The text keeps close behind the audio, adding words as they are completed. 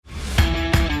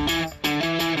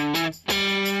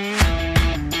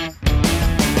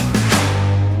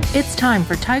It's time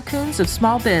for Tycoons of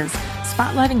Small Biz,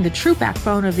 spotlighting the true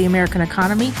backbone of the American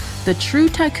economy, the true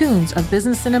tycoons of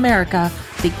business in America,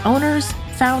 the owners,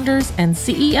 founders, and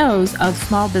CEOs of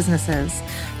small businesses.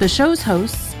 The show's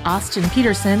hosts, Austin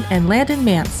Peterson and Landon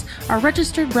Mance, are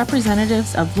registered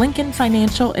representatives of Lincoln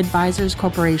Financial Advisors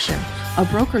Corporation, a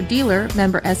broker-dealer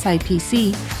member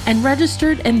SIPC, and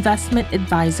registered investment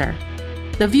advisor.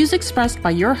 The views expressed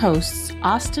by your hosts,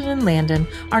 Austin and Landon,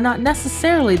 are not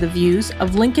necessarily the views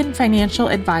of Lincoln Financial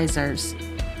Advisors.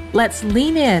 Let's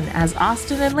lean in as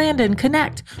Austin and Landon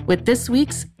connect with this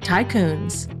week's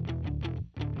Tycoons.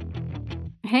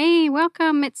 Hey,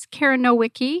 welcome. It's Karen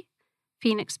Nowicki,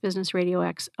 Phoenix Business Radio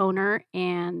X owner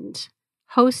and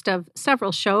host of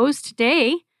several shows.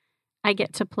 Today, I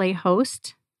get to play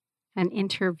host and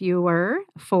interviewer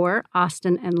for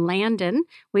Austin and Landon.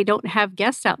 We don't have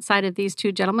guests outside of these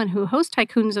two gentlemen who host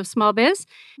Tycoons of Small Biz.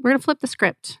 We're going to flip the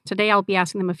script. Today, I'll be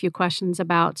asking them a few questions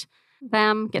about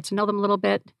them, get to know them a little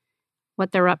bit,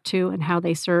 what they're up to, and how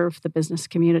they serve the business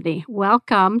community.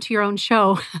 Welcome to your own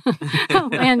show,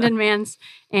 Landon Mance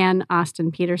and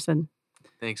Austin Peterson.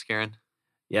 Thanks, Karen.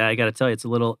 Yeah, I got to tell you, it's a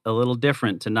little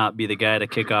different to not be the guy to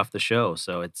kick off the show.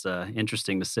 So it's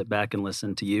interesting to sit back and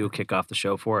listen to you kick off the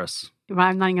show for us. Well,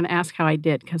 I'm not going to ask how I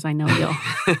did because I know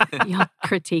you'll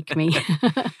critique me.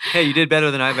 Hey, you did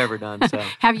better than I've ever done. So,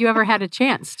 have you ever had a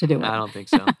chance to do it? I don't think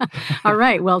so. All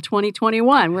right. Well,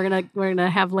 2021, we're gonna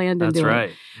have Landon do it. That's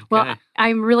right. Well, Okay.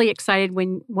 I'm really excited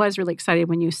when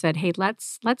you said, "Hey,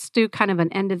 let's do kind of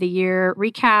an end of the year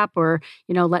recap, or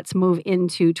let's move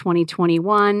into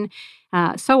 2021."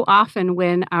 So often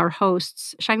when our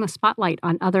hosts shine the spotlight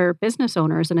on other business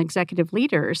owners and executive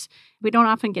leaders, we don't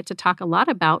often get to talk a lot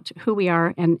about who we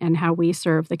are and how we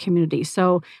serve the community.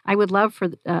 So I would love for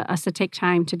us to take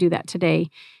time to do that today.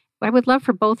 I would love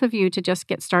for both of you to just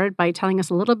get started by telling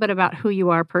us a little bit about who you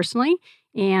are personally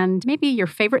and maybe your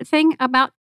favorite thing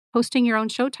about hosting your own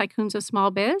show, Tycoons of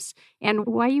Small Biz, and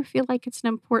why you feel like it's an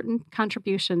important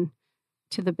contribution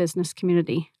to the business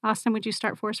community. Austin, would you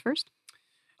start for us first?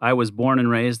 I was born and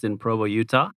raised in Provo,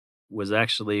 Utah. Was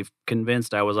actually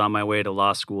convinced I was on my way to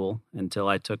law school until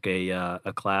I took a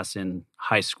class in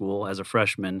high school as a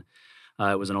freshman.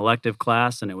 It was an elective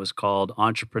class, and it was called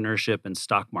Entrepreneurship and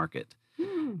Stock Market.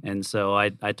 And so I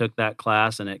took that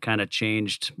class, and it kind of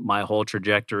changed my whole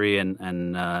trajectory.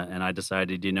 And I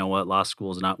decided, you know what, law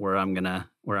school is not where I'm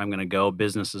gonna go.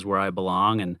 Business is where I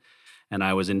belong. And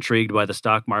I was intrigued by the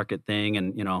stock market thing.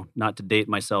 And not to date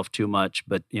myself too much,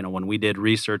 but when we did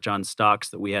research on stocks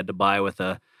that we had to buy with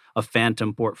a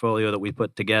phantom portfolio that we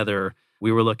put together,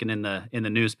 we were looking in the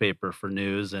newspaper for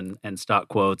news and stock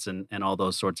quotes and all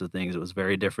those sorts of things. It was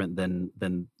very different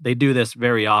than they do this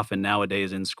very often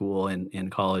nowadays in school, in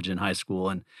college, and high school,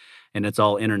 and it's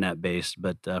all internet based.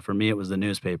 But for me, it was the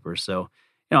newspaper. So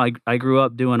I grew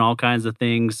up doing all kinds of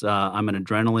things. I'm an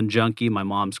adrenaline junkie. My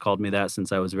mom's called me that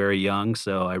since I was very young.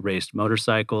 So I raced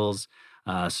motorcycles,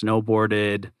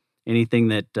 snowboarded, anything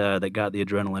that got the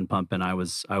adrenaline pumping. I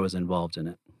was involved in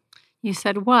it. You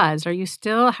said was. Are you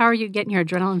still? How are you getting your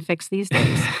adrenaline fix these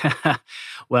days?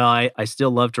 Well, I still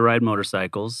love to ride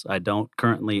motorcycles. I don't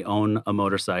currently own a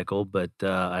motorcycle, but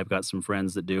I've got some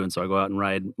friends that do. And so I go out and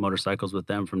ride motorcycles with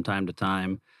them from time to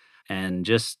time. And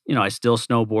just, I still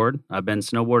snowboard. I've been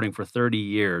snowboarding for 30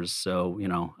 years. So,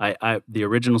 I the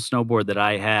original snowboard that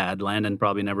I had, Landon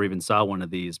probably never even saw one of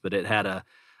these, but it had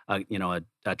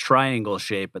a triangle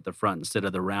shape at the front instead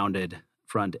of the rounded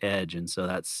front edge. And so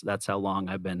that's how long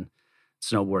I've been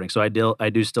snowboarding. So I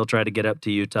do still try to get up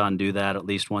to Utah and do that at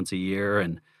least once a year.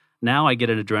 And now I get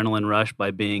an adrenaline rush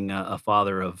by being a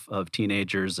father of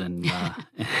teenagers and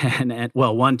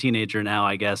one teenager now,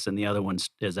 I guess, and the other one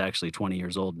is actually 20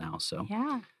 years old now. So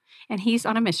yeah, and he's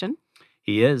on a mission.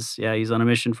 He is. Yeah, he's on a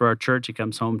mission for our church. He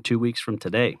comes home 2 weeks from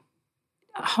today.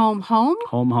 Home?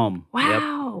 Home.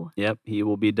 Wow. Yep. He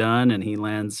will be done, and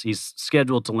he's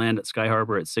scheduled to land at Sky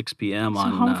Harbor at 6 p.m. So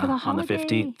home for the on the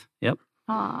 15th. Yep.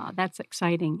 Ah, that's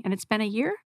exciting. And it's been a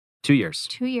year? 2 years.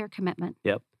 2-year commitment.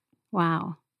 Yep.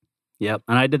 Wow. Yep.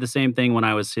 And I did the same thing when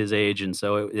I was his age. And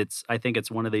so I think it's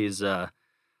one of these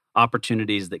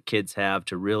opportunities that kids have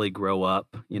to really grow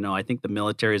up. I think the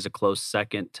military is a close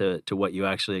second to what you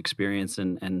actually experience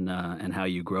and how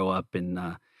you grow up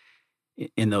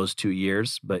in those 2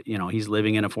 years. But, he's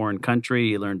living in a foreign country.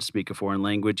 He learned to speak a foreign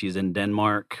language. He's in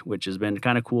Denmark, which has been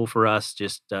kind of cool for us,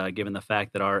 just given the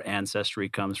fact that our ancestry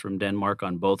comes from Denmark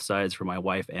on both sides for my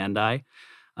wife and I.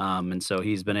 And so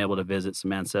he's been able to visit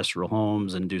some ancestral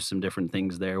homes and do some different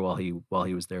things there while he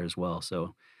was there as well.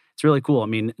 So it's really cool. I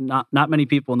mean, not many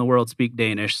people in the world speak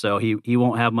Danish, so he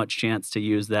won't have much chance to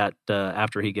use that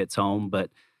after he gets home.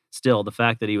 But still, the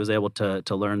fact that he was able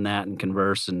to learn that and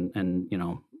converse and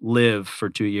live for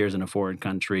 2 years in a foreign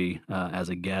country as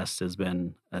a guest has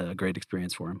been a great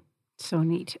experience for him. So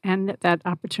neat. And that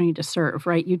opportunity to serve,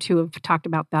 right? You two have talked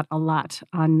about that a lot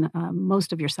on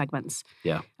most of your segments.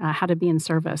 Yeah. How to be in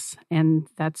service. And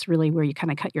that's really where you kind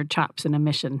of cut your chops in a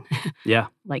mission Yeah.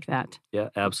 like that. Yeah,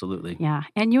 absolutely. Yeah.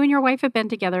 And you and your wife have been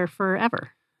together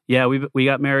forever. Yeah, we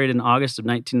got married in August of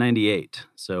 1998.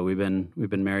 So we've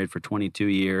been married for 22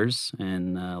 years,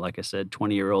 and like I said,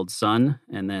 20-year-old son,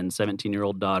 and then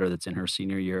 17-year-old daughter that's in her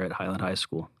senior year at Highland High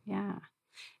School. Yeah.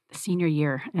 Senior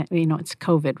year, it's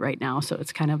COVID right now, so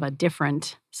it's kind of a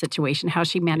different situation. How's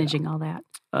she managing all that?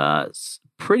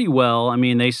 Pretty well. I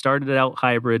mean, they started out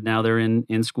hybrid. Now they're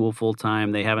in school full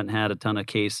time. They haven't had a ton of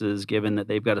cases, given that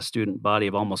they've got a student body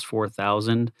of almost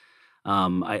 4,000.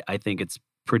 I think it's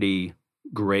pretty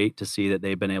great to see that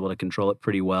they've been able to control it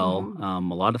pretty well.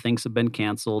 Mm-hmm. A lot of things have been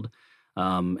canceled.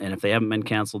 And if they haven't been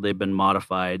canceled, they've been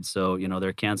modified. So,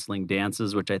 they're canceling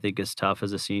dances, which I think is tough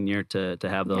as a senior to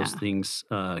have those things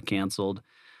canceled.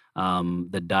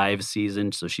 The dive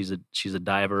season. So she's a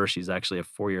diver. She's actually a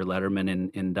 4-year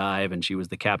letterman in dive, and she was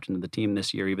the captain of the team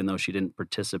this year, even though she didn't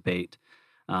participate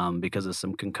because of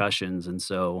some concussions. And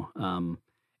so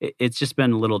it's just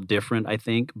been a little different, I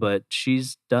think. But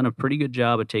she's done a pretty good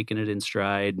job of taking it in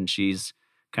stride, and she's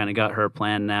kind of got her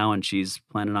plan now, and she's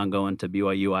planning on going to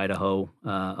BYU, Idaho,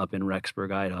 up in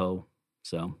Rexburg, Idaho.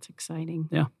 So it's exciting.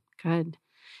 Yeah. Good.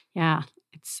 Yeah.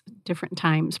 It's different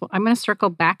times. Well, I'm going to circle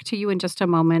back to you in just a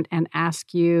moment and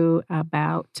ask you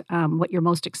about what you're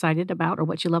most excited about or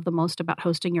what you love the most about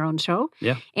hosting your own show.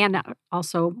 Yeah. And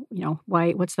also,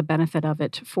 what's the benefit of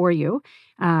it for you?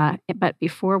 But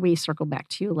before we circle back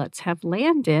to you, let's have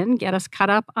Landon get us caught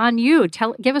up on you.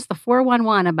 Give us the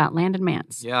 411 about Landon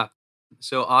Mance. Yeah.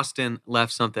 So Austin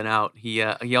left something out. He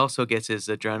also gets his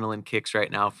adrenaline kicks right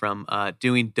now from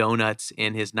doing donuts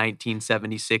in his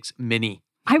 1976 Mini.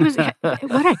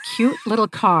 What a cute little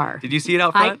car. Did you see it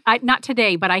out front? I not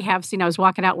today, but I have seen. I was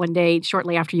walking out one day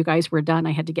shortly after you guys were done.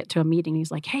 I had to get to a meeting.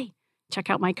 He's like, "Hey, check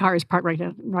out my car." Is parked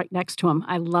right next to him.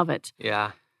 I love it.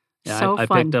 Yeah. So I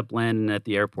fun. picked up Landon at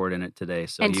the airport in it today.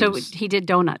 So he did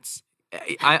donuts.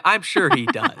 I'm sure he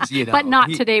does, but not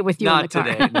today with you in the car.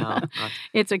 Not today, no.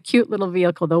 It's a cute little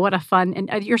vehicle, though. What a fun,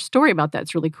 and your story about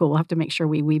that's really cool. We'll have to make sure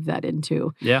we weave that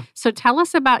into. Yeah. So tell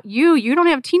us about you. You don't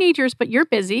have teenagers, but you're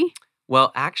busy.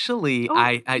 Well, actually,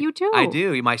 you do. I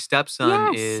do. My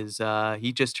stepson Yes.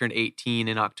 he just turned 18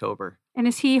 in October. And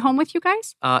is he home with you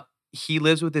guys? He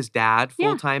lives with his dad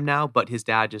full time now, but his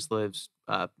dad just lives,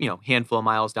 handful of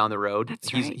miles down the road.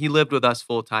 That's right. He lived with us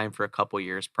full time for a couple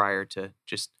years prior to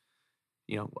just,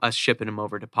 us shipping him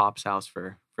over to Pop's house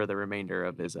for the remainder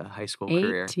of his high school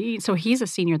career. 18. So he's a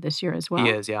senior this year as well. He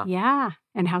is, yeah. Yeah.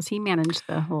 And how's he managed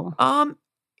the whole?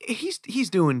 He's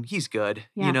good.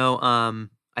 Yeah.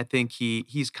 I think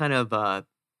he's kind of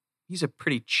he's a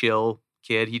pretty chill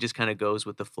kid. He just kind of goes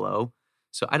with the flow.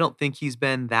 So I don't think he's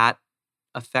been that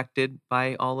affected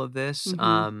by all of this.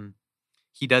 Mm-hmm.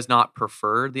 He does not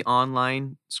prefer the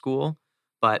online school,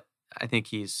 but I think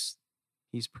he's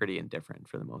pretty indifferent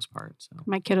for the most part. So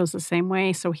My kiddo's the same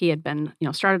way. So he had been,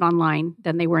 started online,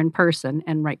 then they were in person,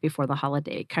 and right before the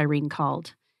holiday, Kyrene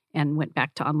called and went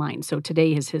back to online. So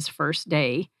today is his first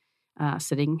day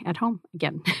sitting at home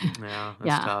again. Yeah,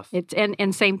 that's tough. It's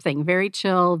and same thing, very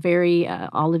chill, very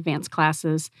all advanced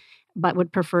classes, but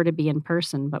would prefer to be in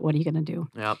person. But what are you going to do?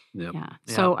 Yep. Yeah.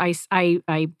 So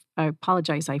I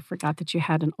apologize. I forgot that you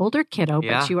had an older kiddo,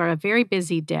 but you are a very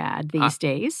busy dad these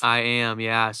days. I am.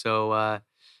 Yeah. So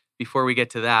before we get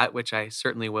to that, which I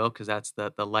certainly will, because that's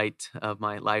the light of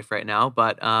my life right now.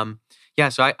 But so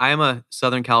I am a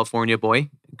Southern California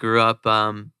boy. Grew up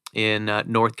in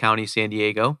North County, San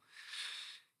Diego.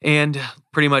 And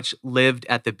pretty much lived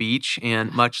at the beach.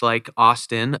 And much like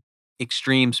Austin,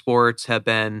 extreme sports have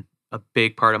been a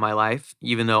big part of my life.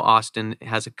 Even though Austin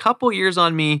has a couple years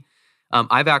on me,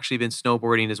 I've actually been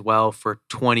snowboarding as well for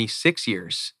 26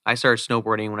 years. I started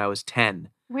snowboarding when I was 10.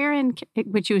 Where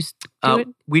would you do it?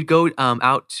 We'd go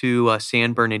out to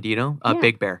San Bernardino,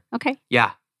 Big Bear. Okay.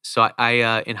 Yeah. So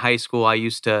I in high school, I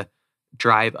used to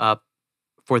drive up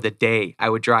for the day. I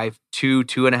would drive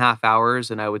 2.5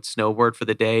 hours and I would snowboard for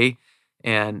the day.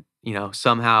 And,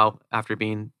 somehow after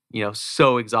being,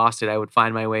 so exhausted, I would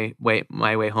find my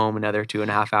way home another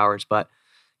 2.5 hours. But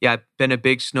yeah, I've been a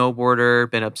big snowboarder,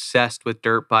 been obsessed with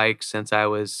dirt bikes since I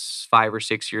was 5 or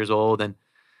 6 years old. And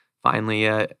finally,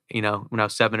 when I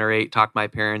was 7 or 8, talked my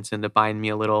parents into buying me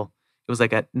it was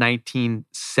like a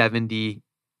 1970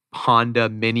 Honda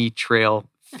Mini Trail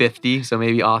 50. So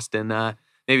maybe Austin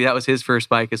maybe that was his first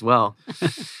bike as well.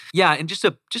 Yeah, and just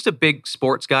a big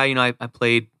sports guy. I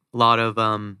played a lot of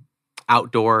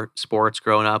outdoor sports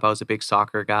growing up. I was a big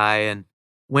soccer guy and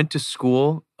went to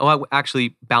school. I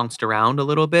actually bounced around a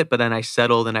little bit, but then I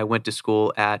settled and I went to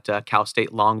school at Cal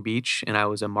State Long Beach, and I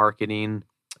was a marketing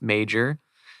major.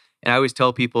 And I always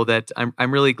tell people that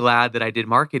I'm really glad that I did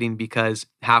marketing, because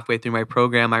halfway through my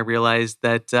program, I realized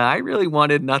that I really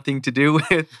wanted nothing to do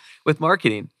with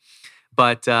marketing.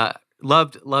 But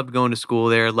loved going to school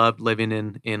there. Loved living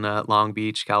in Long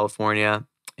Beach, California.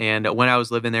 And when I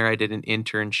was living there, I did an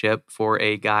internship for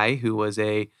a guy who was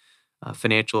a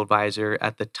financial advisor.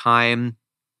 At the time,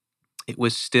 it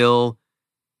was still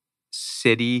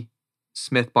Citi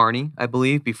Smith Barney, I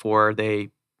believe, before they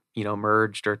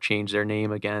merged or changed their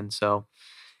name again. So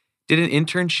did an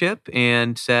internship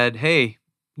and said, hey,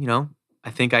 I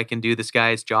think I can do this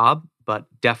guy's job, but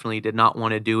definitely did not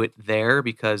want to do it there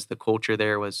because the culture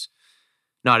there was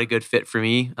not a good fit for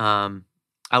me. I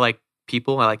like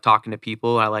people. I like talking to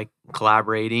people. I like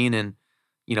collaborating and,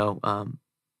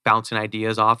 bouncing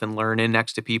ideas off and learning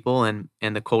next to people. And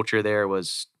the culture there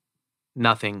was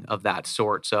nothing of that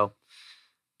sort. So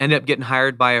ended up getting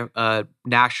hired by a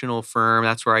national firm.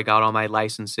 That's where I got all my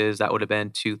licenses. That would have been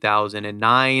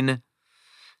 2009.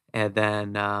 And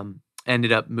then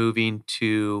ended up moving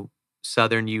to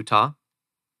Southern Utah.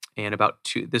 And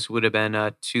this would have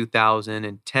been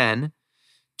 2010.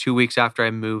 2 weeks after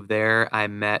I moved there, I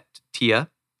met Tia,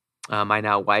 my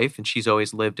now wife, and she's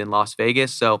always lived in Las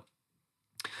Vegas. So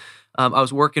I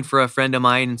was working for a friend of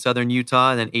mine in Southern Utah,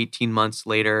 and then 18 months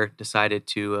later decided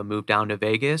to move down to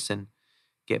Vegas and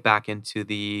get back into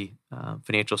the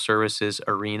financial services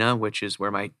arena, which is where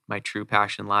my true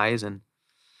passion lies, and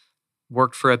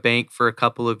worked for a bank for a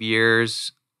couple of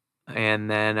years. And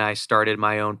then I started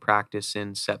my own practice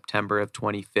in September of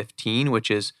 2015, which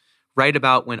is right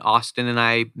about when Austin and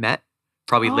I met,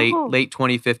 probably late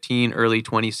 2015, early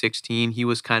 2016. He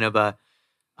was kind of a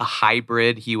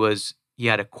hybrid. He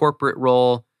had a corporate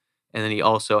role, and then he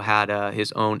also had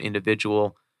his own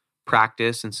individual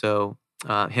practice. And so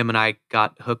him and I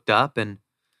got hooked up and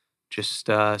just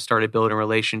started building a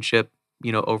relationship,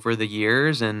 over the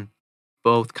years, and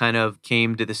both kind of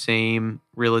came to the same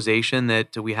realization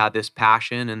that we had this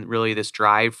passion and really this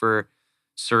drive for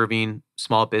serving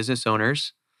small business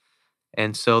owners.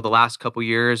 And so the last couple of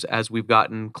years, as we've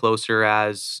gotten closer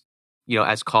as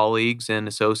colleagues and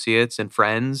associates and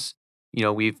friends,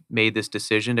 we've made this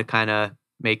decision to kind of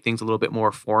make things a little bit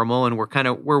more formal, and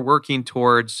we're working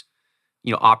towards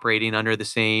operating under the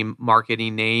same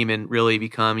marketing name and really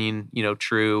becoming,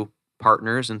 true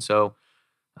partners. And so,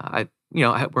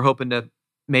 we're hoping to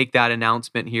make that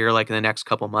announcement here, like in the next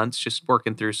couple months, just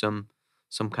working through some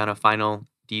kind of final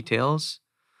details.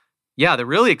 Yeah, the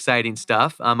really exciting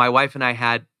stuff. My wife and I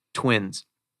had twins.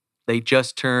 They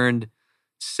just turned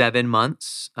 7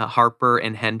 months, Harper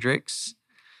and Hendrix.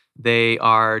 They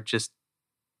are just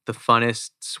the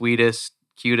funnest, sweetest,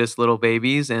 cutest little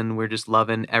babies, and we're just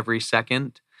loving every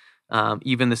second.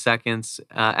 Even the seconds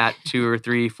at 2 or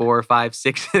 3, 4, 5,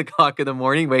 6 o'clock in the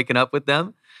morning, waking up with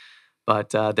them. But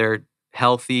they're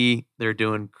healthy. They're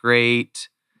doing great.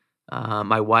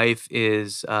 My wife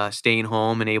is staying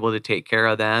home and able to take care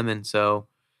of them. And so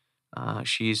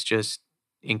she's just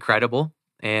incredible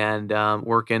and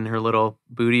working her little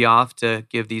booty off to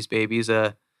give these babies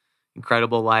a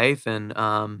incredible life. And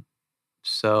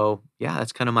so, yeah,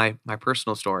 that's kind of my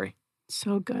personal story.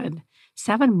 So good.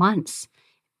 7 months.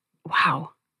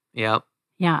 Wow. Yep.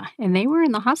 Yeah. And they were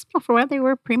in the hospital for what? They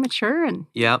were premature?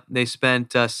 Yep. They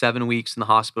spent 7 weeks in the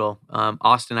hospital.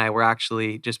 Austin and I were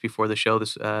actually, just before the show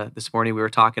this morning, we were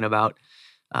talking about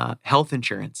health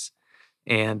insurance.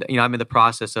 And, I'm in the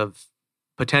process of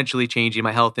potentially changing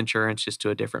my health insurance just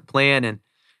to a different plan. And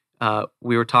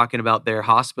we were talking about their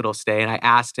hospital stay. And I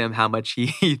asked him how much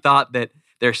he thought that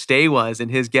their stay was. And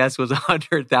his guess was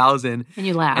 $100,000. And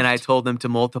you laughed. And I told them to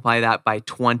multiply that by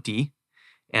 20.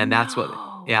 And that's what,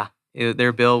 yeah.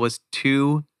 Their bill was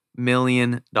 $2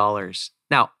 million.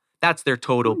 Now, that's their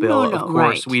total bill. No, of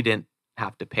course, right. We didn't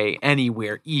have to pay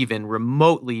anywhere even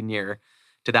remotely near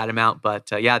to that amount. But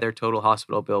their total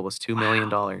hospital bill was $2 million.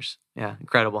 Yeah,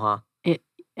 incredible, huh?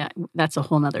 That's a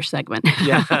whole nother segment.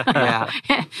 Yeah.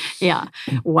 Yeah.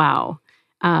 Wow.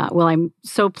 Well, I'm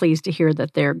so pleased to hear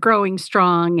that they're growing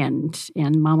strong and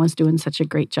Mama's doing such a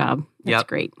great job. That's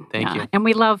great. Thank you. And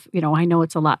we love, I know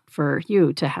it's a lot for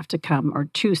you to have to come or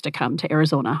choose to come to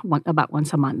Arizona about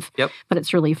once a month. Yep. But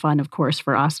it's really fun, of course,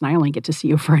 for us. And I only get to see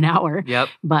you for an hour. Yep.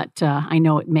 But I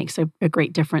know it makes a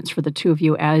great difference for the two of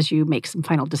you as you make some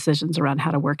final decisions around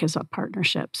how to work as a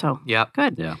partnership. So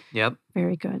good. Yeah. Yep.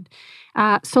 Very good.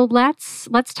 So let's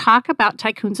talk about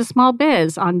Tycoons of Small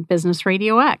Biz on Business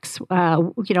Radio X.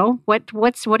 What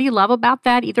do you love about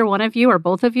that? Either one of you or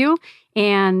both of you,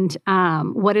 and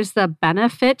what is the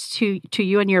benefit to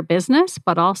you and your business?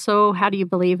 But also, how do you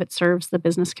believe it serves the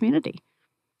business community?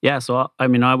 Yeah, so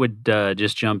I would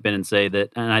just jump in and say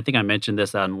that, and I think I mentioned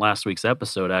this on last week's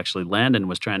episode. Actually, Landon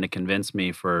was trying to convince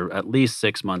me for at least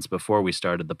 6 months before we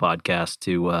started the podcast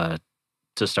to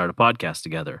start a podcast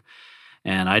together.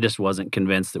 And I just wasn't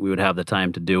convinced that we would have the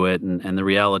time to do it. And the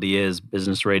reality is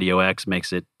Business Radio X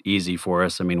makes it easy for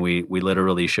us. I mean, we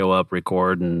literally show up,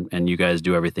 record, and you guys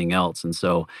do everything else. And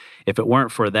so if it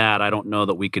weren't for that, I don't know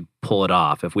that we could pull it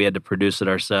off. If we had to produce it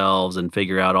ourselves and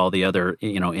figure out all the other,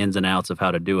 ins and outs of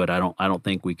how to do it, I don't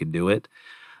think we could do it.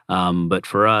 But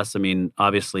for us, I mean,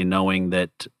 obviously knowing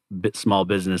that small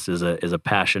business is a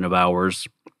passion of ours,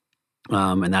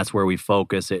 and that's where we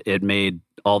focus. It made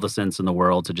all the sense in the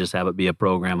world to just have it be a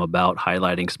program about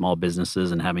highlighting small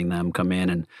businesses and having them come in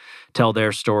and tell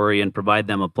their story and provide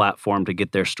them a platform to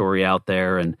get their story out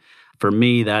there. And for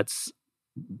me, that's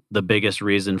the biggest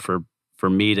reason for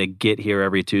me to get here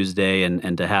every Tuesday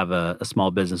and to have a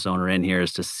small business owner in here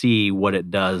is to see what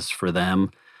it does for them,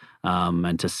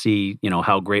 and to see,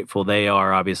 how grateful they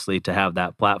are, obviously, to have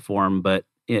that platform. But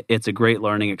it's a great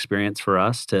learning experience for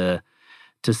us to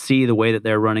see the way that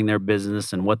they're running their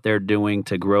business and what they're doing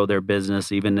to grow their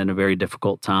business, even in a very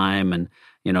difficult time, and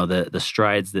the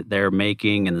strides that they're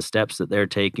making and the steps that they're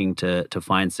taking to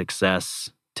find success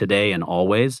today and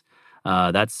always.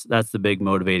 That's the big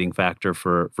motivating factor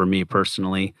for me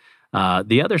personally.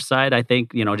 The other side, I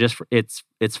think,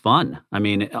 it's fun. I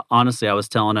mean, honestly, I was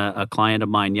telling a client of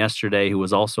mine yesterday who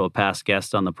was also a past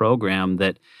guest on the program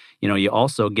that you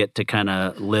also get to kind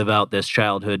of live out this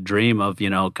childhood dream of,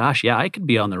 gosh, yeah, I could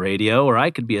be on the radio, or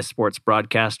I could be a sports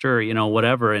broadcaster, or,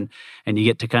 whatever. And you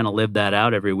get to kind of live that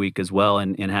out every week as well,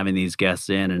 and having these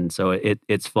guests in. And so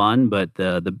it's fun, but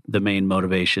the main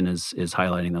motivation is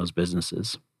highlighting those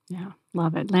businesses. Yeah,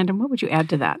 love it. Landon, what would you add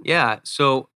to that? Yeah,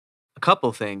 so a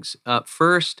couple things.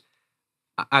 First,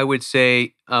 I would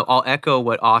say I'll echo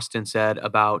what Austin said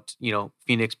about,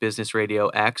 Phoenix Business Radio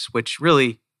X, which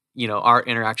really, our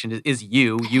interaction is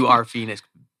you are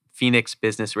Phoenix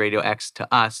Business Radio X to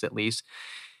us, at least.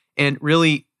 And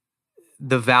really,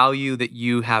 the value that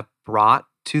you have brought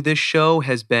to this show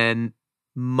has been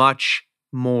much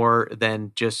more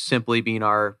than just simply being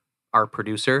our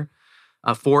producer.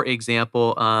 For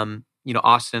example,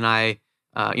 Austin and I,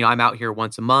 I'm out here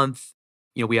once a month.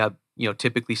 We have,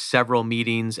 typically several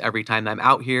meetings every time I'm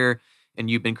out here, and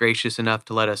you've been gracious enough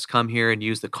to let us come here and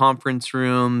use the conference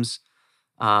rooms.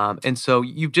 And so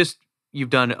you've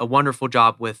done a wonderful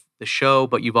job with the show,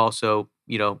 but you've also,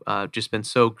 just been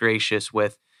so gracious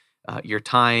with your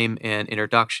time and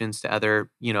introductions to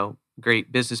other,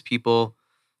 great business people,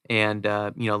 and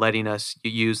letting us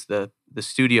use the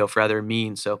studio for other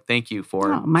means. So thank you for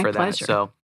that. Pleasure.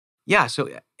 So yeah, so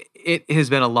it has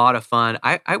been a lot of fun.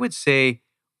 I would say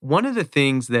one of the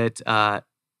things that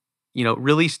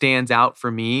really stands out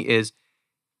for me is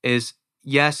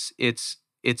yes,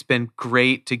 it's been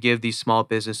great to give these small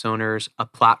business owners a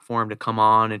platform to come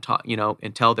on and talk,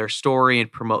 and tell their story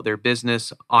and promote their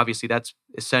business. Obviously, that's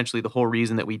essentially the whole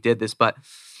reason that we did this. But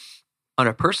on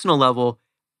a personal level,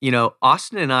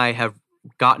 Austin and I have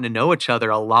gotten to know each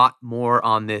other a lot more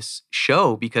on this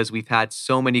show because we've had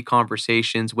so many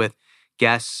conversations with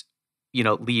guests,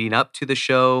 leading up to the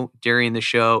show, during the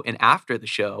show, and after the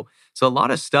show. So a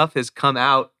lot of stuff has come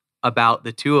out about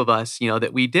the two of us,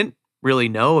 that we didn't really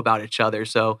know about each other.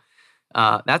 So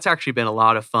that's actually been a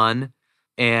lot of fun.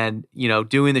 And,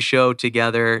 doing the show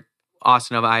together,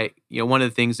 Austin and I, one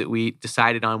of the things that we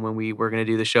decided on when we were going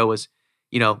to do the show was,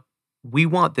 we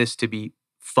want this to be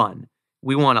fun.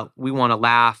 We want to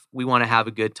laugh. We want to have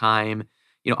a good time.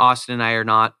 Austin and I are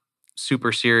not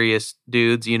super serious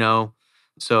dudes,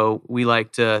 so we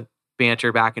like to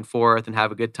banter back and forth and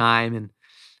have a good time and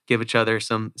give each other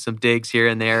some digs here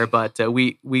and there. But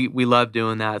we love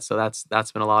doing that. So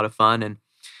that's been a lot of fun. And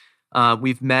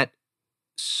we've met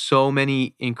so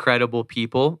many incredible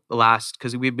people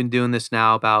because we've been doing this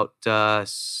now about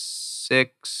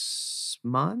 6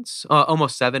 months,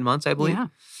 almost 7 months, I believe. Yeah.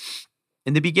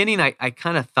 In the beginning, I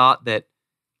kind of thought that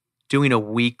doing a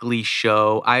weekly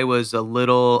show, I was a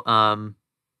little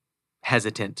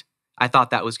hesitant. I thought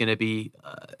that was going to be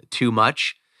too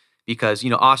much because,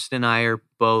 Austin and I are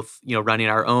both, running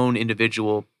our own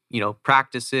individual,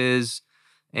 practices.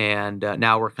 And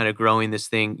now we're kind of growing this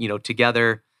thing,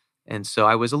 together. And so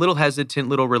I was a little hesitant,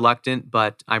 little reluctant,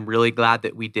 but I'm really glad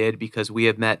that we did, because we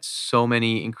have met so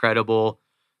many incredible,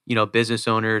 business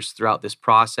owners throughout this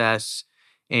process.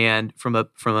 And from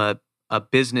a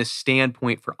business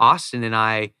standpoint for Austin and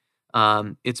I,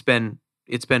 it's been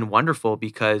wonderful,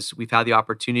 because we've had the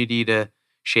opportunity to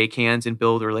shake hands and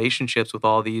build relationships with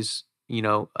all these,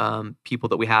 people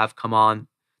that we have come on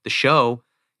the show,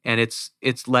 and it's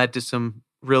led to some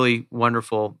really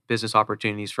wonderful business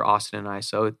opportunities for Austin and I.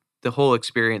 So the whole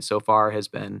experience so far has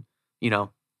been, a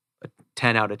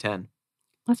 10 out of 10.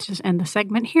 Let's just end the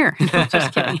segment here. No,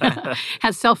 just kidding.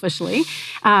 As selfishly,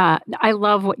 I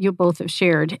love what you both have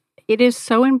shared. It is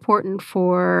so important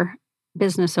for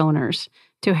business owners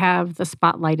to have the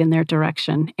spotlight in their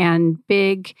direction. And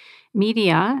big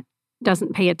media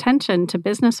doesn't pay attention to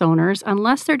business owners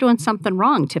unless they're doing something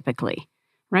wrong, typically,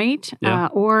 right? Yeah.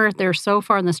 Or they're so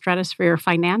far in the stratosphere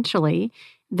financially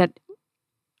that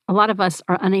a lot of us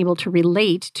are unable to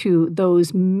relate to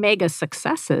those mega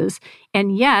successes.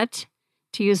 And yet,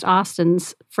 to use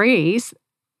Austin's phrase,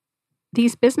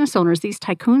 these business owners, these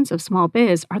tycoons of small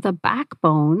biz, are the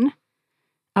backbone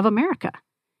of America.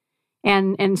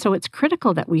 And so it's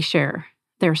critical that we share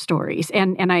their stories.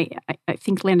 And I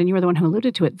think, Landon, you were the one who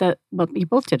alluded to it. Well, you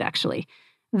both did, actually.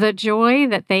 The joy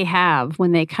that they have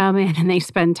when they come in and they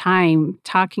spend time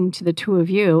talking to the two of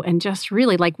you, and just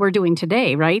really, like we're doing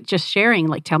today, right? Just sharing,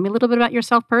 like, tell me a little bit about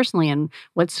yourself personally, and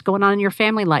what's going on in your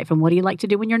family life, and what do you like to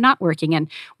do when you're not working,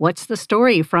 and what's the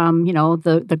story from,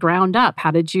 the ground up?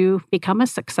 How did you become a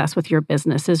success with your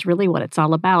business is really what it's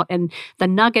all about. And the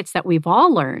nuggets that we've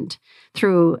all learned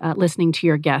through listening to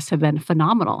your guests have been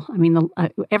phenomenal. I mean,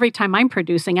 every time I'm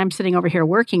producing, I'm sitting over here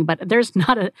working, but there's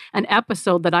not an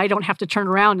episode that I don't have to turn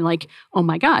around and like, oh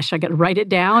my gosh, I got to write it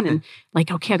down and like,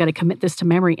 okay, I got to commit this to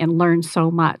memory and learn so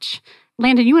much.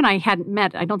 Landon, you and I hadn't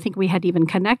met. I don't think we had even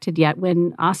connected yet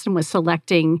when Austin was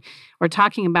selecting or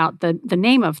talking about the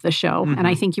name of the show. Mm-hmm. And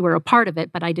I think you were a part of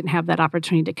it, but I didn't have that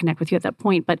opportunity to connect with you at that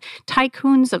point. But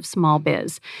Tycoons of Small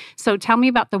Biz. So tell me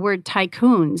about the word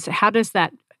tycoons.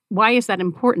 Why is that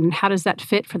important? How does that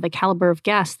fit for the caliber of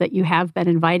guests that you have been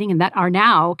inviting and that are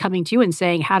now coming to you and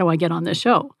saying, how do I get on this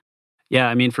show? Yeah,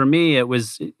 I mean, for me, it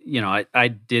was, I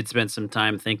did spend some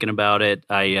time thinking about it.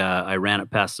 I ran it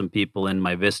past some people in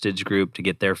my Vistage group to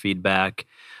get their feedback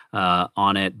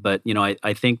on it. But,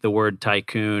 I think the word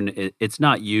tycoon, it's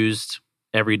not used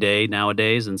every day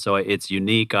nowadays. And so it's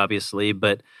unique, obviously.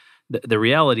 But the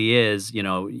reality is,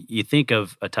 you think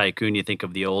of a tycoon, you think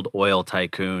of the old oil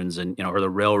tycoons and, or the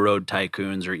railroad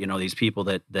tycoons, or, these people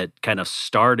that kind of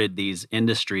started these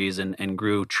industries and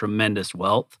grew tremendous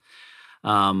wealth.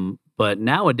 But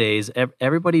nowadays,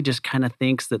 everybody just kind of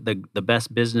thinks that the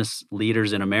best business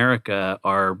leaders in America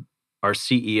are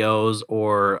CEOs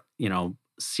or,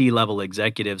 C-level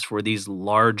executives for these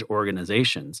large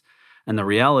organizations. And the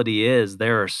reality is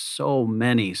there are so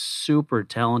many super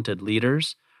talented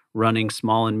leaders running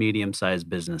small and medium-sized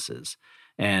businesses.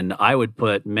 And I would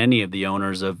put many of the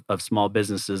owners of small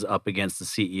businesses up against the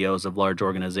CEOs of large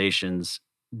organizations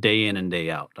day in and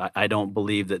day out. I don't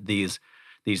believe that these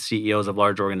CEOs of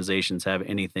large organizations have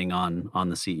anything on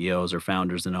the CEOs or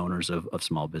founders and owners of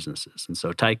small businesses. And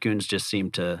so tycoons just seem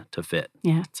to fit.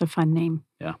 Yeah, it's a fun name.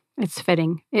 Yeah. It's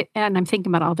fitting. And I'm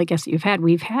thinking about all the guests that you've had.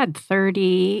 We've had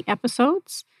 30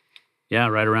 episodes. Yeah,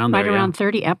 right around there. Right around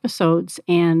 30 episodes.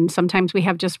 And sometimes we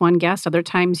have just one guest. Other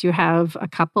times you have a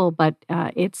couple, but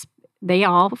they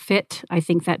all fit, I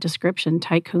think, that description,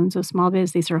 tycoons of small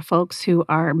biz. These are folks who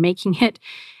are making it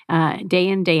day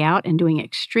in, day out and doing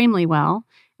extremely well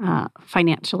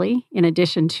financially, in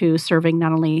addition to serving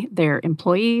not only their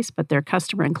employees, but their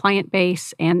customer and client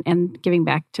base and giving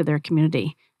back to their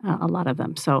community, a lot of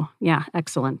them. So, yeah,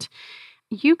 excellent.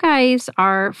 You guys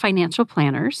are financial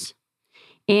planners.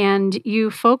 And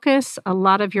you focus a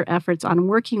lot of your efforts on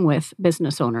working with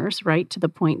business owners, right? To the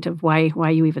point of why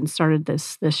you even started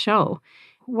this show.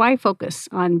 Why focus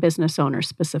on business owners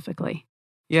specifically?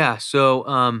 Yeah.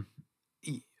 So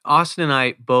Austin and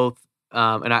I both,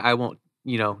 and I won't,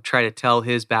 try to tell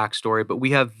his backstory, but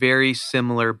we have very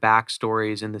similar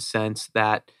backstories in the sense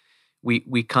that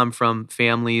we come from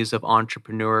families of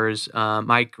entrepreneurs.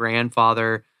 My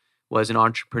grandfather was an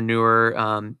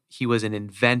entrepreneur. He was an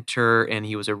inventor and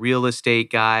he was a real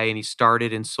estate guy, and he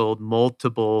started and sold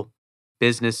multiple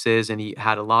businesses, and he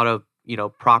had a lot of,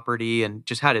 property and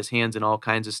just had his hands in all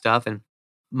kinds of stuff. And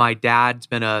my dad's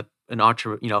been an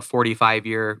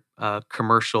 45-year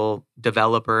commercial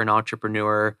developer and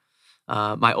entrepreneur.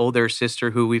 My older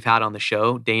sister, who we've had on the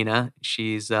show, Dana,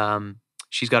 she's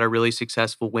got a really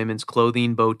successful women's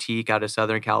clothing boutique out of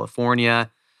Southern California.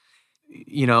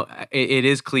 It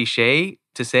is cliche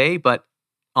to say, but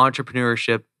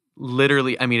entrepreneurship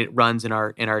literally, I mean, it runs in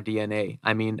our DNA.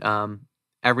 I mean,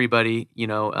 everybody,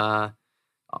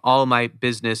 all of my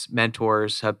business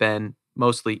mentors have been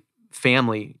mostly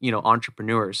family,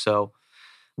 entrepreneurs. So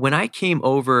when I came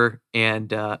over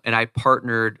and I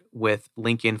partnered with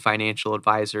Lincoln Financial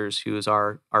Advisors, who is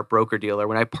our broker dealer,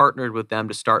 when I partnered with them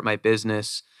to start my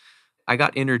business, I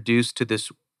got introduced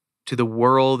to the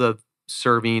world of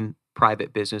serving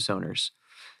private business owners.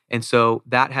 And so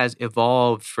that has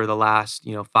evolved for the last,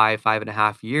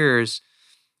 5.5 years.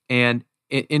 And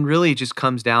it really just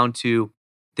comes down to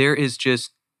there is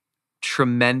just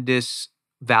tremendous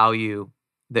value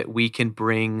that we can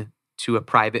bring to a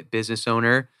private business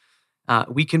owner.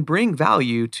 We can bring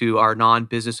value to our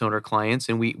non-business owner clients,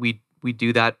 and we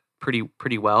do that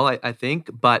pretty well, I think.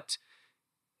 But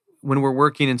when we're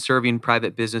working and serving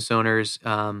private business owners,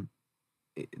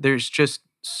 there's just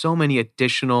so many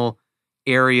additional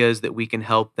areas that we can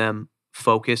help them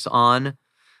focus on.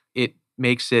 It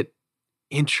makes it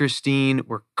interesting.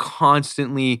 We're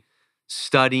constantly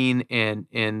studying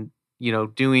and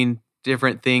doing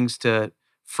different things to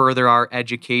further our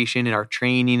education and our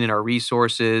training and our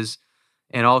resources.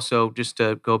 And also, just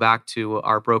to go back to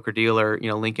our broker dealer,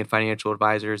 Lincoln Financial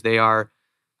Advisors, they are,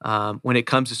 when it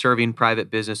comes to serving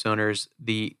private business owners,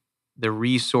 the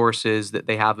resources that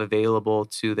they have available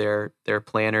to their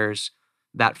planners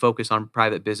that focus on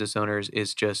private business owners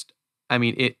is just, I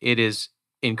mean, it is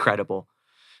incredible.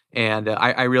 And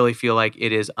I really feel like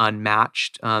it is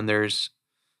unmatched. There's,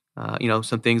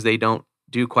 some things they don't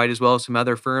do quite as well as some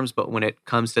other firms, but when it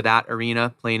comes to that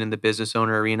arena, playing in the business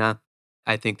owner arena,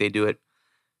 I think they do it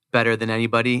better than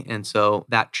anybody. And so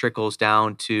that trickles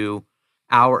down to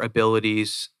our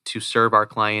abilities to serve our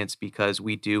clients, because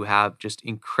we do have just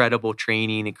incredible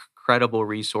training, incredible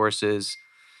resources,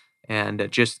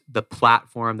 and just the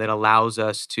platform that allows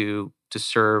us to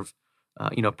serve,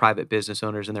 private business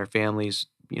owners and their families,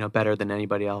 better than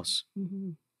anybody else.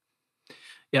 Mm-hmm.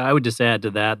 Yeah, I would just add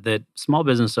to that small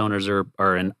business owners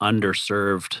are an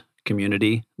underserved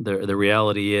community. The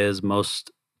reality is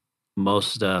most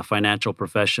financial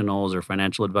professionals or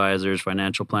financial advisors,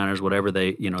 financial planners, whatever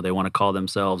they want to call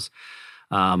themselves,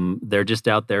 they're just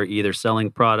out there either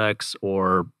selling products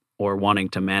or wanting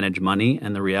to manage money.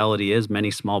 And the reality is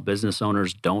many small business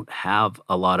owners don't have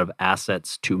a lot of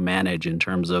assets to manage in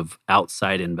terms of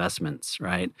outside investments,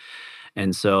 right?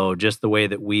 And so just the way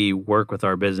that we work with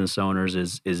our business owners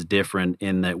is different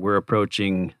in that we're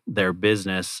approaching their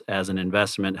business as an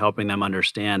investment, helping them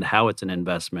understand how it's an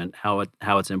investment, how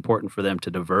it's important for them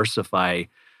to diversify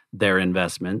their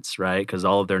investments, right? Because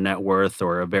all of their net worth,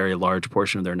 or a very large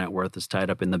portion of their net worth, is tied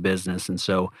up in the business. And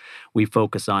so we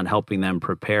focus on helping them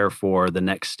prepare for the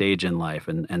next stage in life.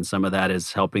 And some of that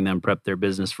is helping them prep their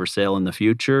business for sale in the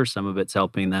future. Some of it's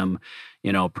helping them,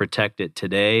 protect it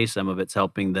today. Some of it's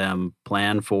helping them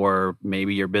plan for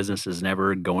maybe your business is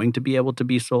never going to be able to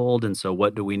be sold. And so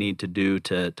what do we need to do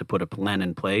to put a plan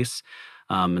in place?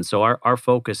 And so our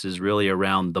focus is really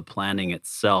around the planning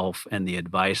itself and the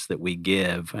advice that we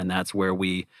give. And that's where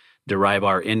we derive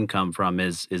our income from,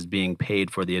 is being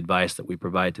paid for the advice that we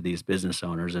provide to these business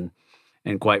owners. And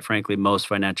quite frankly, most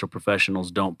financial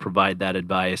professionals don't provide that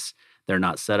advice. They're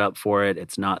not set up for it.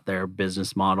 It's not their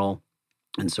business model.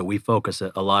 And so we focus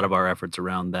a lot of our efforts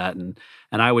around that. And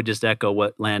I would just echo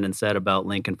what Landon said about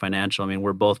Lincoln Financial. I mean,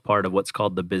 we're both part of what's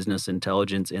called the Business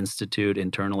Intelligence Institute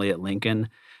internally at Lincoln.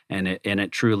 And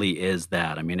it truly is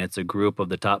that. I mean, it's a group of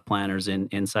the top planners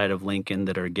inside of Lincoln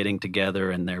that are getting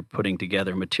together, and they're putting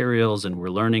together materials, and we're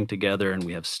learning together, and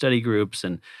we have study groups.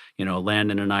 And,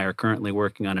 Landon and I are currently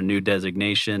working on a new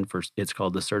designation it's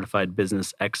called the Certified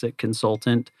Business Exit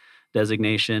Consultant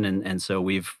designation. And so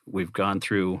we've gone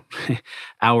through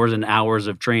hours and hours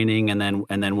of training, and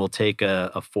then we'll take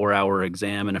a 4-hour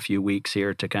exam in a few weeks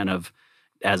here to kind of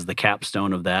as the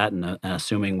capstone of that. And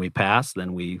assuming we pass,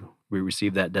 then we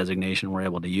receive that designation, we're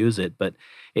able to use it. But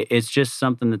it's just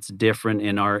something that's different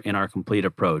in our complete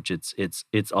approach.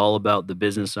 It's all about the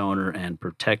business owner and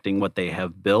protecting what they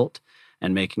have built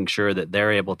and making sure that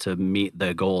they're able to meet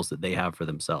the goals that they have for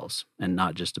themselves, and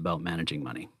not just about managing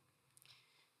money.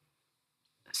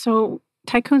 So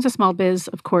Tycoons of Small Biz,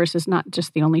 of course, is not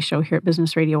just the only show here at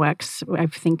Business Radio X. I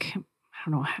think, I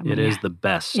don't know how many. It is the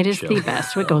best. It is show. the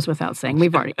best. It goes without saying.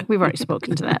 We've already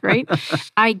spoken to that, right?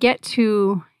 I get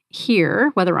to hear,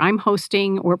 whether I'm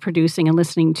hosting or producing and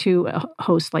listening to a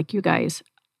host like you guys,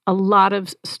 a lot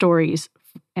of stories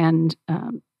and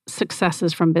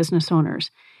successes from business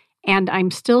owners. And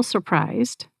I'm still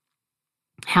surprised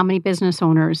how many business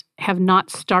owners have not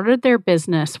started their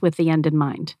business with the end in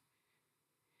mind.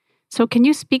 So can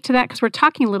you speak to that? Because we're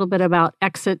talking a little bit about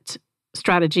exit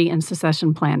strategy and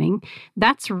succession planning.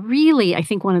 That's really, I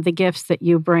think, one of the gifts that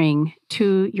you bring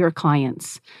to your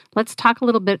clients. Let's talk a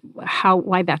little bit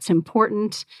why that's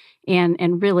important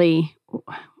and really,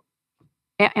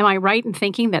 am I right in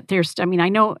thinking that I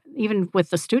know even with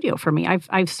the studio for me,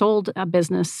 I've sold a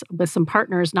business with some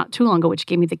partners not too long ago, which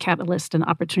gave me the catalyst and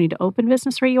opportunity to open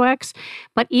Business Radio X.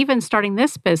 But even starting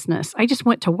this business, I just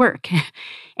went to work.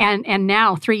 and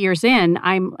now 3 years in,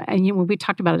 we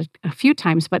talked about it a few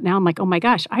times, but now I'm like, oh my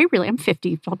gosh, I'm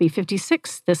 50, I'll be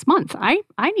 56 this month.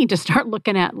 I need to start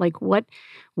looking at like, what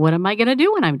am I going to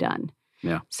do when I'm done?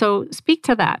 Yeah. So speak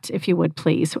to that, if you would,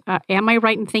 please. Am I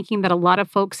right in thinking that a lot of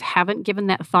folks haven't given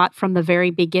that thought from the very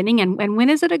beginning? And when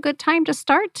is it a good time to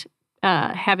start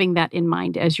having that in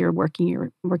mind as you're working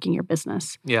your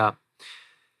business? Yeah.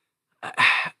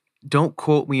 Don't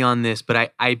quote me on this,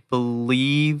 but I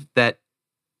believe that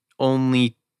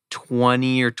only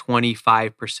 20 or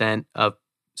 25% of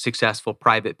successful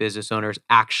private business owners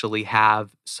actually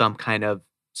have some kind of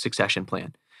succession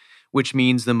plan, which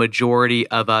means the majority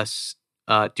of us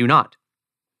do not.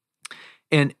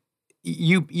 And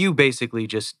you basically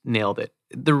just nailed it.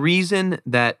 The reason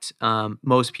that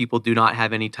most people do not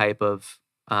have any type of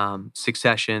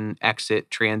succession, exit,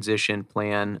 transition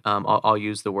plan, I'll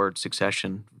use the word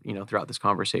succession, throughout this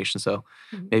conversation. So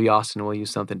maybe Austin will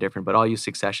use something different, but I'll use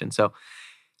succession. So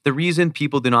the reason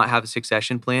people do not have a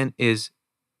succession plan is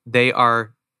they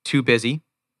are too busy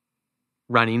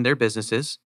running their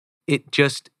businesses. It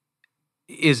just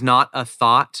is not a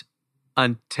thought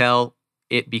until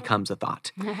it becomes a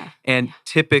thought. And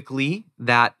typically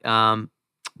that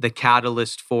the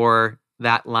catalyst for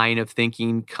that line of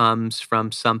thinking comes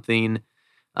from something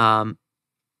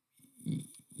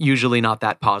usually not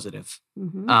that positive.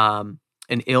 An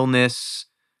illness,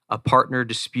 a partner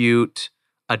dispute,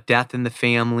 a death in the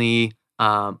family,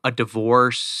 a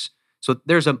divorce. So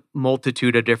there's a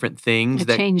multitude of different things.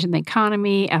 A change in the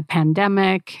economy, a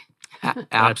pandemic.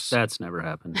 That's never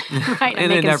happened. Right,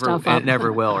 and it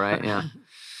never will, right?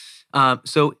 Yeah.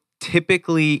 So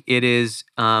typically it is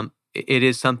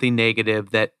something negative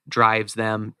that drives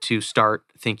them to start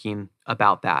thinking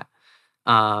about that.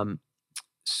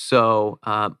 So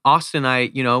Austin and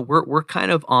I, we're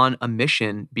kind of on a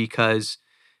mission because,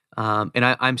 and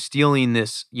I'm stealing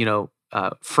this,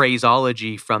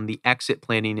 phraseology from the Exit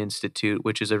Planning Institute,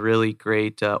 which is a really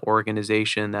great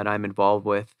organization that I'm involved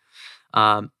with.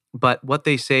 But what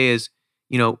they say is,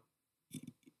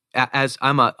 as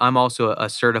I'm also a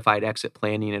certified exit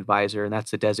planning advisor, and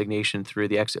that's a designation through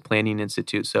the Exit Planning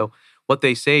Institute. So what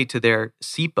they say to their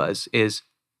CEPAs is,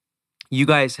 you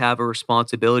guys have a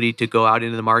responsibility to go out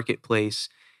into the marketplace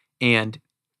and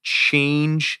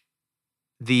change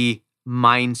the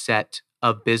mindset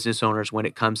of business owners when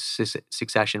it comes to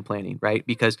succession planning, right?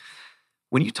 Because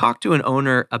when you talk to an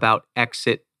owner about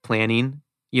exit planning,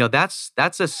 that's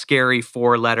a scary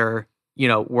 4-letter,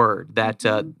 word that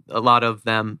a lot of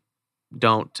them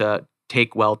don't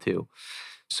take well to.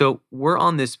 So we're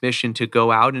on this mission to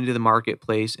go out into the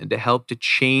marketplace and to help to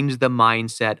change the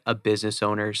mindset of business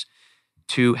owners,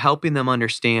 to helping them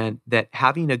understand that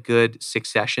having a good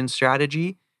succession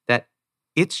strategy, that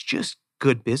it's just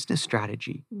good business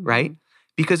strategy, right?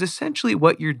 Because essentially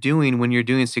what you're doing when you're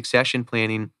doing succession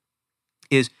planning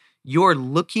is you're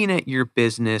looking at your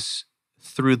business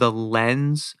through the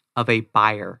lens of a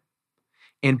buyer.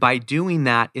 And by doing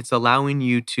that, it's allowing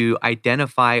you to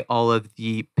identify all of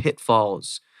the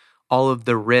pitfalls, all of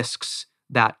the risks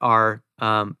that are,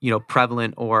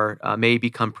 prevalent or may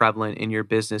become prevalent in your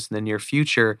business in the near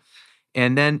future,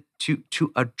 and then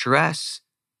to address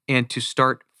and to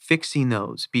start fixing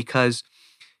those. Because,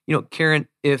 Karen,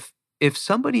 if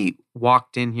somebody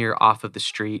walked in here off of the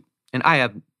street, and I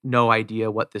have no idea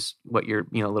what your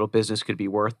little business could be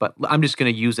worth, but I'm just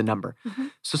going to use a number.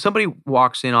 So somebody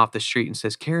walks in off the street and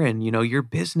says, Karen, your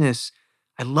business,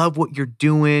 I love what you're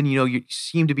doing. You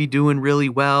seem to be doing really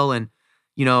well. And,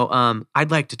 I'd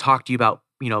like to talk to you about,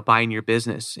 buying your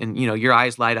business. And, your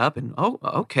eyes light up and, oh,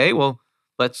 okay, well,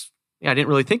 I didn't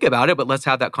really think about it, but let's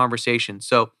have that conversation.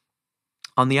 So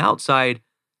on the outside,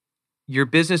 your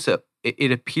business,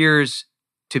 it appears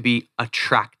to be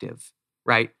attractive,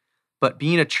 right? But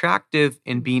being attractive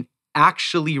and being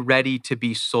actually ready to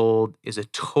be sold is a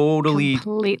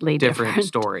completely different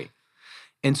story.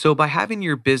 And so by having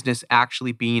your business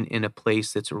actually being in a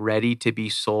place that's ready to be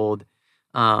sold,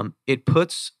 it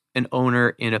puts an owner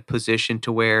in a position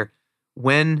to where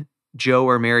when Joe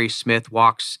or Mary Smith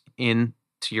walks into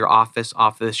your office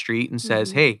off the street and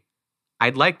says, hey,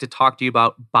 I'd like to talk to you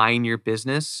about buying your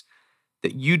business,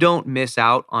 that you don't miss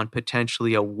out on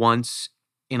potentially a once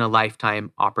in a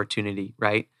lifetime opportunity,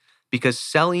 right? Because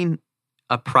selling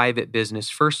a private business,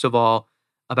 first of all,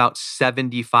 about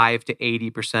 75 to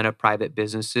 80% of private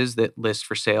businesses that list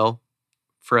for sale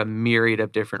for a myriad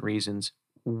of different reasons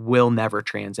will never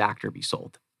transact or be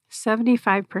sold.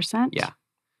 75%? Yeah.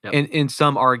 Yep. And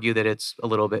some argue that it's a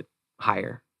little bit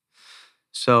higher.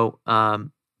 So,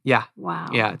 yeah. Wow.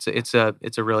 Yeah, it's a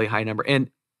really high number.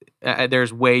 And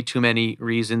there's way too many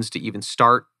reasons to even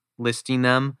start listing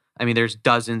them. I mean, there's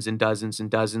dozens and dozens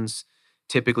and dozens.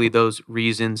 Typically, those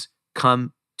reasons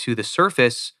come to the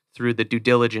surface through the due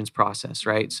diligence process,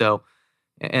 right? So,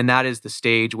 and that is the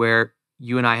stage where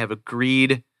you and I have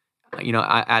agreed,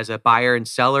 as a buyer and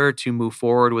seller, to move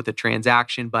forward with a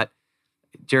transaction. But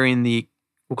during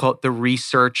we'll call it the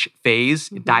research phase,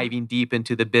 diving deep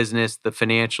into the business, the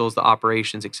financials, the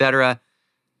operations, et cetera,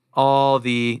 all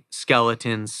the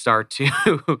skeletons start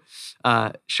to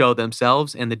show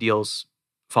themselves and the deals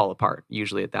fall apart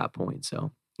usually at that point.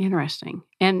 So interesting.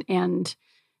 And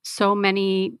so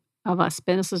many of us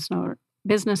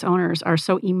business owners are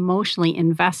so emotionally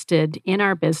invested in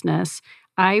our business.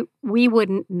 We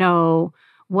wouldn't know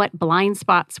what blind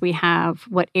spots we have,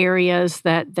 what areas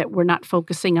that we're not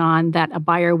focusing on that a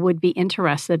buyer would be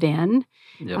interested in,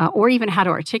 or even how to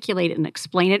articulate it and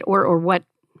explain it, or what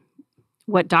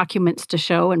documents to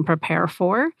show and prepare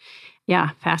for.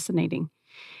 Yeah, fascinating.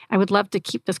 I would love to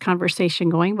keep this conversation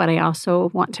going, but I also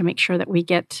want to make sure that we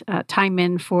get time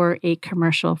in for a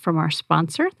commercial from our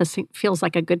sponsor. This feels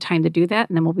like a good time to do that,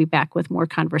 and then we'll be back with more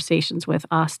conversations with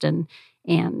Austin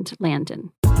and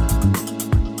Landon.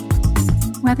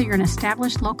 Whether you're an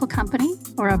established local company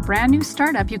or a brand new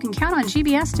startup, you can count on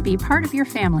GBS to be part of your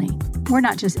family. We're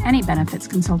not just any benefits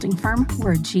consulting firm,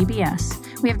 we're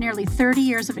GBS. We have nearly 30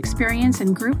 years of experience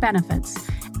in group benefits,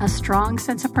 a strong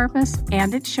sense of purpose,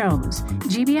 and it shows.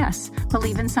 GBS,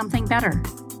 believe in something better.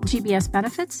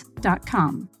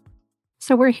 gbsbenefits.com.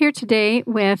 So we're here today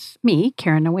with me,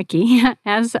 Karen Nowicki,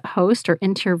 as host or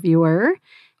interviewer.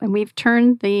 And we've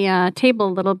turned the table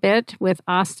a little bit with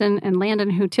Austin and Landon,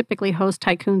 who typically host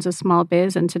Tycoons of Small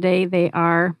Biz. And today they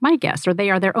are my guests, or they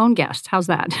are their own guests. How's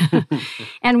that?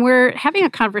 And we're having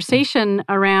a conversation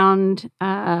around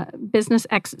business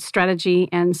exit strategy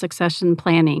and succession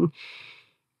planning.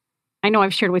 I know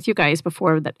I've shared with you guys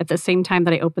before that at the same time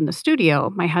that I opened the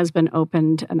studio, my husband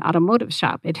opened an automotive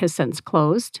shop. It has since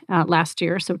closed last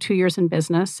year, so 2 years in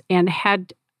business, and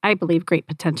had, I believe, great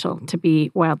potential to be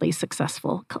wildly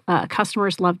successful.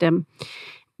 Customers loved him,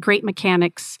 great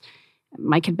mechanics.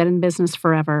 Mike had been in business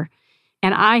forever.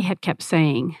 And I had kept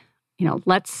saying,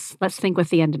 let's think with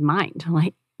the end in mind.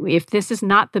 Like, if this is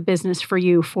not the business for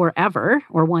you forever,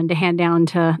 or one to hand down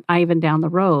to Ivan down the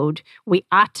road, we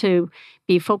ought to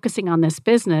be focusing on this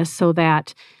business so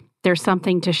that there's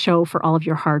something to show for all of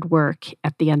your hard work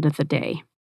at the end of the day.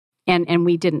 And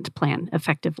we didn't plan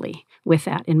effectively with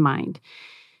that in mind.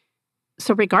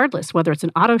 So regardless, whether it's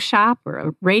an auto shop or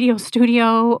a radio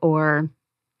studio or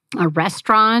a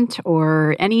restaurant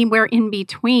or anywhere in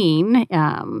between,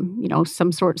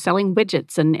 some sort of selling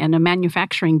widgets and a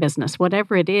manufacturing business,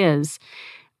 whatever it is,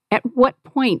 at what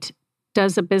point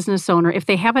does a business owner, if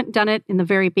they haven't done it in the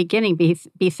very beginning, be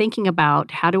thinking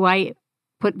about, how do I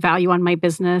put value on my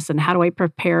business, and how do I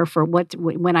prepare for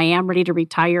when I am ready to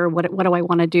retire? What do I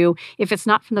want to do? If it's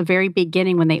not from the very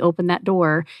beginning when they open that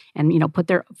door and put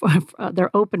their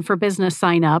open for business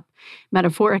sign up,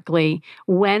 metaphorically,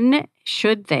 when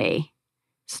should they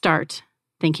start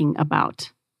thinking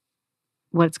about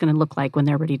what it's going to look like when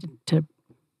they're ready to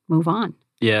move on?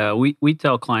 Yeah, we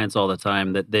tell clients all the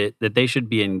time that they should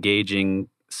be engaging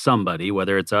somebody,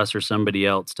 whether it's us or somebody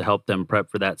else, to help them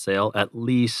prep for that sale at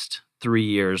least 3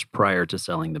 years prior to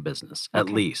selling the business, at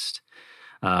least.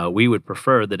 We would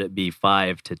prefer that it be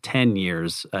 5 to 10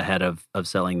 years ahead of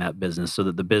selling that business, so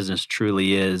that the business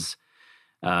truly is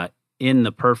in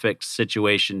the perfect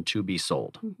situation to be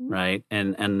sold, right?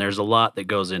 And there's a lot that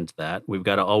goes into that. We've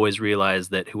got to always realize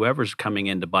that whoever's coming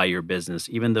in to buy your business,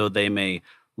 even though they may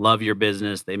love your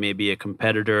business, they may be a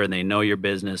competitor and they know your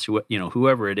business,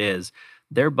 whoever it is,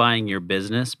 they're buying your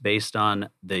business based on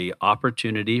the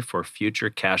opportunity for future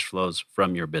cash flows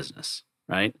from your business,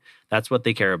 right? That's what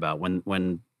they care about.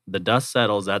 When the dust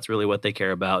settles, that's really what they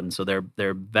care about. And so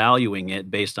they're valuing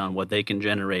it based on what they can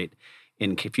generate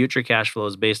in future cash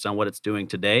flows, based on what it's doing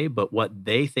today, but what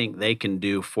they think they can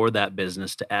do for that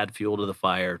business to add fuel to the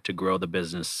fire to grow the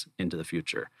business into the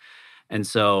future. And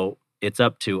so it's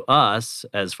up to us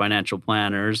as financial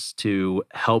planners to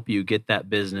help you get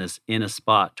that business in a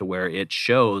spot to where it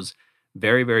shows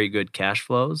very, very good cash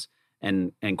flows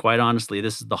And quite honestly,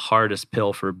 this is the hardest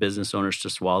pill for business owners to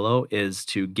swallow, is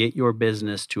to get your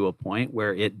business to a point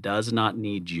where it does not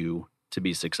need you to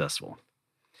be successful,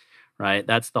 right?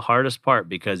 That's the hardest part,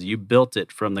 because you built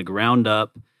it from the ground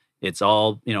up. It's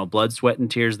all, blood, sweat, and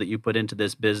tears that you put into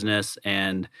this business,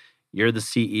 and you're the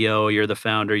CEO, you're the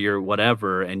founder, you're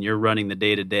whatever, and you're running the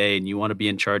day-to-day, and you want to be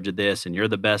in charge of this, and you're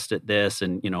the best at this,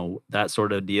 and, that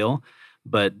sort of deal.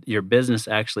 But your business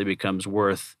actually becomes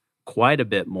worth quite a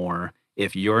bit more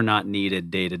if you're not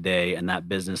needed day to day, and that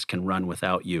business can run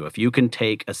without you. If you can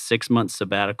take a 6-month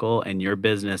sabbatical and your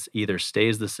business either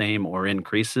stays the same or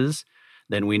increases,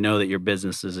 then we know that your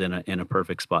business is in a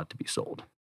perfect spot to be sold.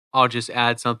 I'll just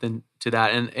add something to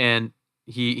that, and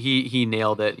he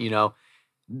nailed it.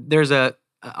 There's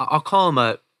I'll call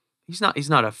him he's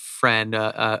not a friend,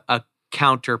 a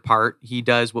counterpart. He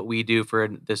does what we do for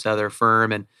this other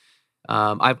firm, and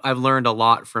I've learned a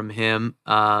lot from him.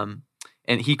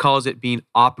 And he calls it being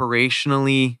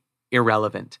operationally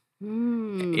irrelevant.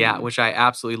 Yeah, which I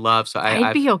absolutely love. So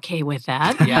I'd be okay with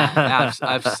that. Yeah,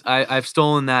 I've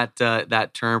stolen that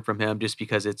term from him just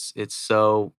because it's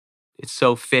so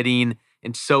fitting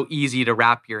and so easy to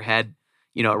wrap your head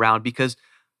around, because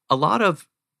a lot of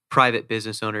private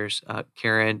business owners,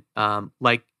 Karen,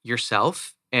 like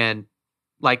yourself and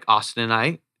like Austin and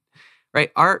I,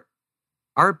 right?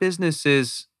 Our business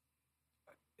is,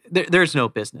 there's no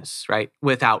business, right,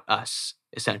 without us,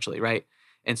 essentially, right?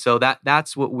 And so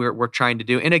that's what we're trying to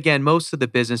do. And again, most of the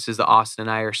businesses that Austin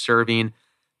and I are serving,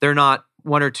 they're not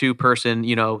 1 or 2 person,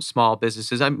 small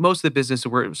businesses. Most of the businesses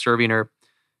we're serving are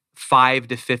 $5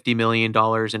 to $50 million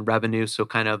in revenue, so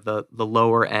kind of the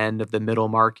lower end of the middle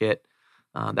market.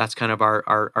 That's kind of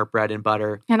our bread and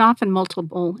butter. And often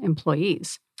multiple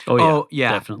employees. Oh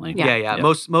yeah, definitely. Yeah. Yep.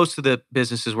 Most of the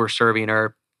businesses we're serving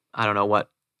are, I don't know what,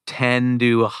 10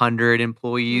 to 100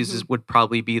 employees would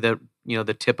probably be the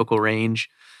typical range.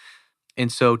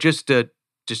 And so just to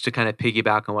kind of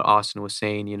piggyback on what Austin was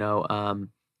saying,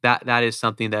 that is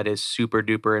something that is super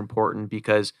duper important,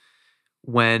 because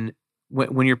when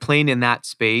you're playing in that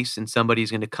space and somebody's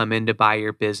going to come in to buy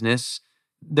your business,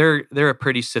 they're a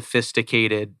pretty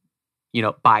sophisticated,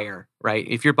 buyer, right?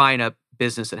 If you're buying a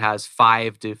business that has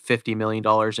 $5 to $50 million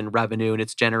in revenue and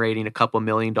it's generating a couple $1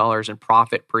 million in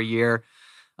profit per year,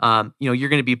 you're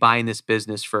going to be buying this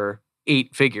business for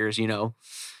 8 figures.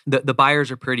 The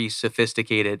buyers are pretty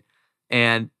sophisticated,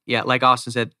 and yeah, like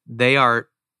Austin said, they're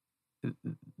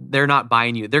not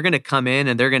buying you. They're going to come in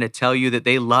and they're going to tell you that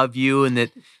they love you and that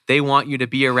they want you to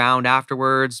be around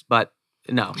afterwards. But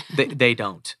no, they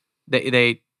don't.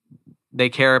 They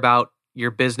care about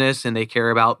your business, and they care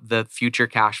about the future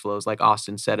cash flows, like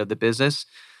Austin said, of the business.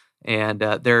 And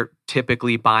they're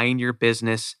typically buying your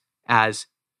business as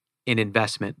an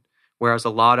investment. Whereas a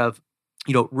lot of,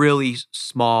 really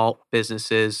small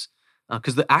businesses,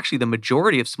 because the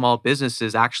majority of small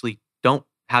businesses actually don't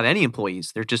have any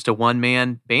employees. They're just a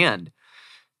one-man band.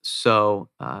 So,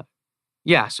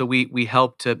 so we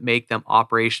help to make them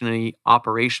operationally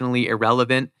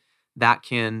irrelevant. That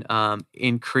can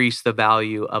increase the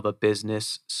value of a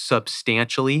business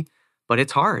substantially, but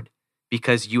it's hard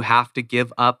because you have to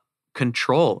give up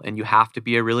control and you have to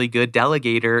be a really good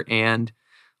delegator. And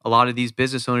a lot of these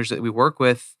business owners that we work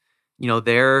with,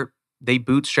 they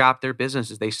bootstrap their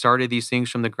businesses. They started these things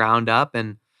from the ground up,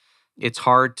 and it's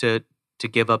hard to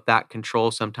give up that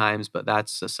control sometimes. But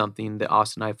that's something that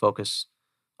Austin and I focus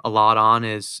a lot on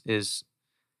is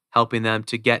helping them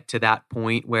to get to that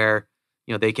point where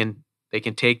they can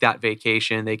take that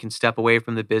vacation. They can step away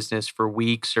from the business for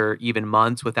weeks or even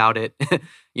months without it,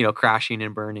 crashing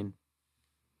and burning.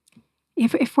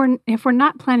 If we're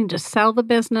not planning to sell the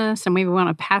business and we want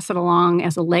to pass it along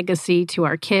as a legacy to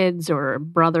our kids or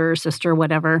brother, sister,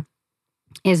 whatever,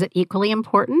 is it equally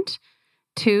important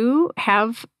to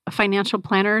have a financial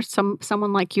planner,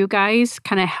 someone like you guys,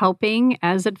 kind of helping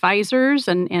as advisors,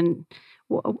 and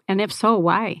if so,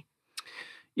 why?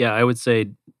 Yeah, I would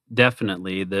say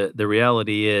definitely. The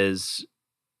reality is,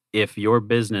 if your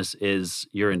business is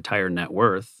your entire net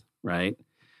worth, right,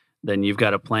 then you've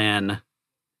got to plan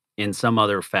in some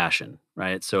other fashion,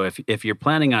 right? So if you're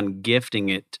planning on gifting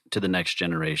it to the next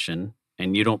generation,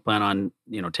 and you don't plan on,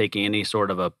 taking any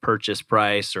sort of a purchase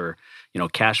price or,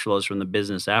 cash flows from the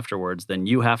business afterwards, then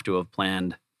you have to have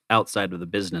planned outside of the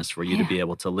business for you to be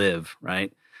able to live,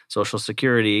 right? Social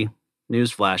Security,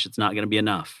 newsflash, it's not going to be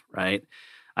enough, right?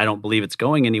 I don't believe it's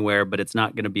going anywhere, but it's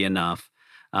not going to be enough.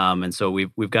 And so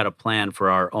we've got a plan for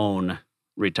our own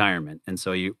retirement. And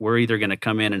so we're either going to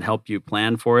come in and help you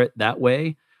plan for it that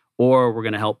way, or we're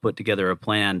going to help put together a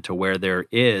plan to where there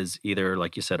is either,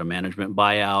 like you said, a management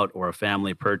buyout or a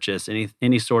family purchase,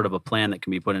 any sort of a plan that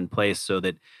can be put in place so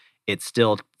that it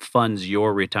still funds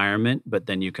your retirement, but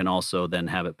then you can also then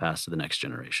have it pass to the next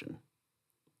generation.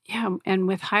 Yeah, and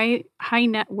with high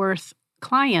net worth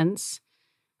clients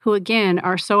who, again,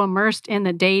 are so immersed in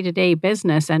the day-to-day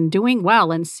business and doing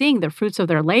well and seeing the fruits of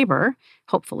their labor,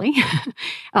 hopefully,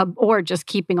 or just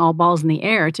keeping all balls in the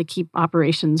air to keep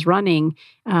operations running.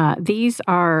 These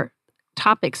are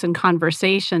topics and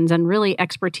conversations and really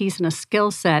expertise and a skill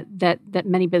set that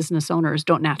many business owners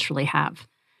don't naturally have.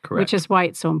 Correct. Which is why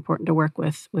it's so important to work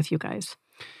with you guys.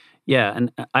 Yeah,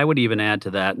 and I would even add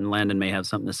to that, and Landon may have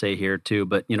something to say here too,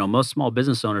 but most small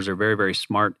business owners are very, very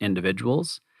smart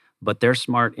individuals, but they're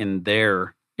smart in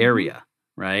their area,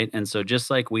 right? And so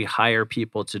just like we hire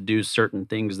people to do certain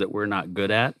things that we're not good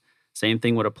at, same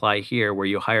thing would apply here where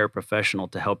you hire a professional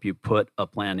to help you put a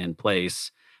plan in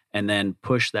place and then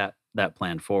push that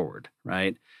plan forward,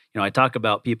 right? I talk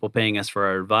about people paying us for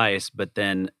our advice, but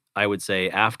then I would say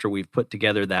after we've put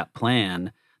together that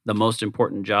plan, the most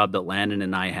important job that Landon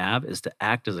and I have is to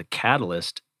act as a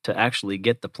catalyst to actually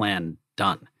get the plan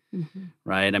done,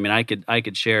 right? I mean, I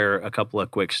could share a couple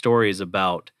of quick stories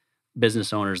about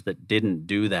business owners that didn't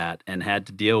do that and had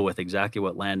to deal with exactly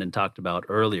what Landon talked about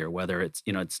earlier, whether it's,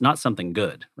 it's not something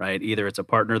good, right? Either it's a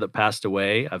partner that passed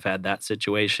away. I've had that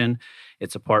situation.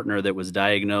 It's a partner that was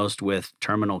diagnosed with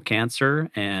terminal cancer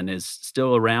and is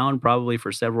still around probably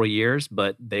for several years,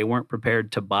 but they weren't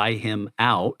prepared to buy him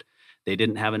out. They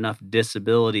didn't have enough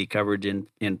disability coverage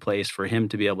in place for him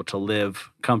to be able to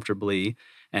live comfortably.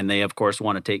 And they, of course,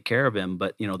 want to take care of him.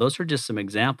 But, those are just some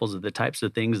examples of the types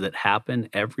of things that happen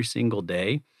every single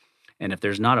day. And if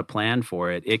there's not a plan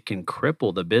for it, it can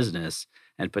cripple the business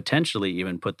and potentially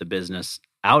even put the business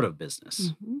out of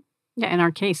business. Mm-hmm. Yeah, in our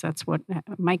case, that's what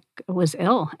Mike was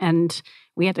ill and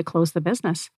we had to close the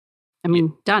business. I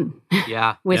mean, done.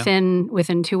 Yeah. within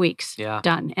 2 weeks. Yeah.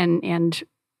 Done. And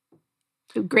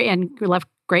great, and we left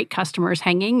great customers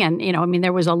hanging. And,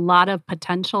 there was a lot of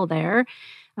potential there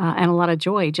and a lot of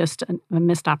joy, just a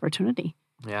missed opportunity.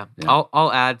 Yeah.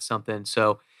 I'll add something.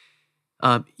 So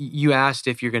you asked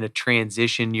if you're going to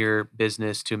transition your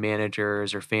business to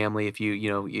managers or family, if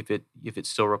if it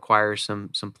still requires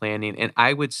some planning. And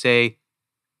I would say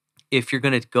if you're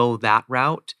going to go that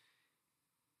route,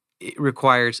 it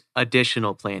requires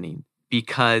additional planning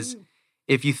because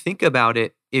if you think about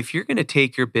it, if you're going to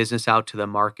take your business out to the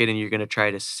market and you're going to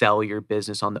try to sell your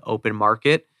business on the open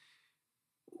market,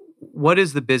 what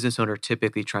is the business owner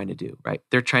typically trying to do, right?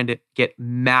 They're trying to get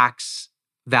max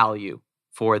value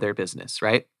for their business,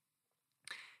 right?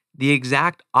 The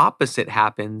exact opposite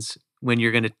happens when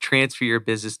you're going to transfer your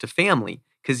business to family,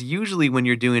 because usually when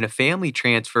you're doing a family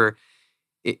transfer,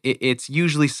 it's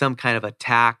usually some kind of a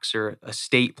tax or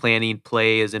estate planning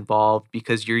play is involved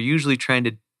because you're usually trying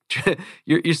to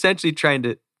you're essentially trying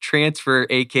to transfer,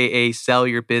 aka sell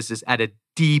your business at a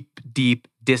deep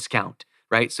discount,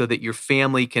 right? So that your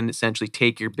family can essentially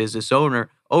take your business owner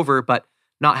over, but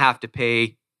not have to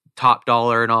pay top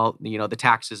dollar and all, the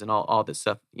taxes and all this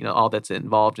stuff, all that's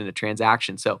involved in a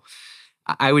transaction. So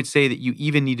I would say that you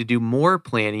even need to do more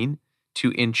planning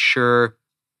to ensure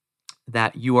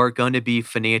that you are going to be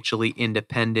financially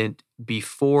independent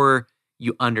before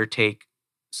you undertake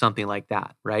something like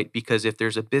that, right? Because if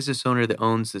there's a business owner that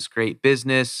owns this great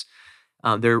business,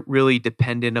 they're really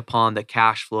dependent upon the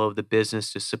cash flow of the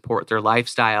business to support their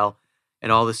lifestyle. And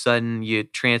all of a sudden you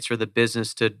transfer the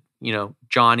business to,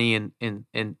 Johnny and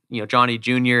Johnny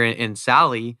Jr. and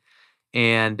Sally,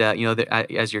 and,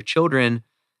 as your children,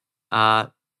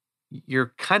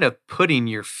 you're kind of putting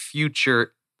your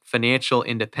future financial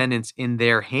independence in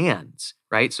their hands,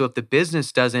 right? So if the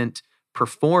business doesn't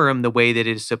perform the way that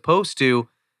it is supposed to,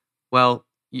 well,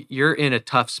 you're in a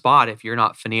tough spot if you're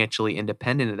not financially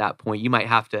independent at that point. You might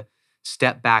have to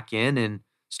step back in and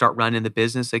start running the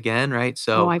business again, right?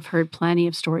 So I've heard plenty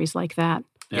of stories like that.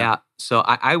 Yeah. So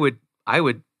I would,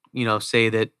 say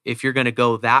that if you're going to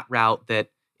go that route,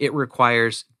 that it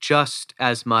requires just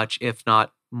as much, if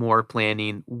not more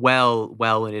planning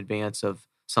well in advance of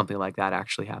something like that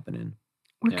actually happening.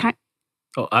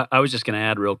 I was just going to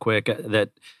add real quick that,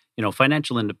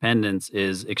 financial independence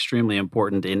is extremely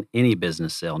important in any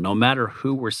business sale, no matter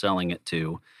who we're selling it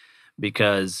to,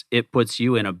 because it puts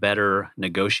you in a better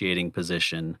negotiating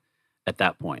position at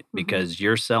that point, because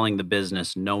you're selling the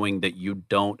business knowing that you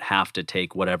don't have to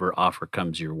take whatever offer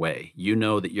comes your way. You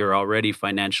know that you're already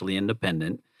financially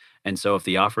independent. And so if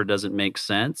the offer doesn't make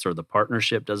sense or the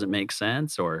partnership doesn't make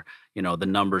sense or, the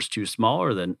number's too small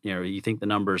or you think the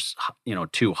number's,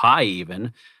 too high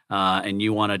even, and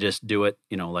you want to just do it,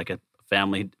 like a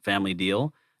family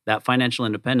deal, that financial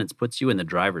independence puts you in the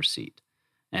driver's seat.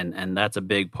 And that's a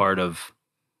big part of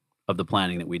the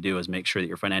planning that we do, is make sure that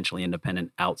you're financially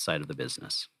independent outside of the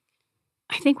business.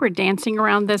 I think we're dancing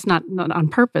around this, not on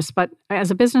purpose, but as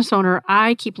a business owner,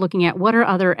 I keep looking at what are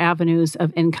other avenues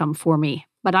of income for me.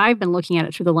 But I've been looking at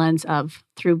it through the lens of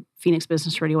through Phoenix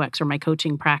Business Radio X or my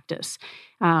coaching practice.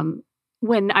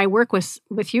 When I work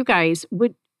with you guys,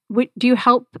 do you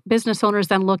help business owners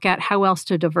then look at how else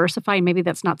to diversify? Maybe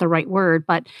that's not the right word,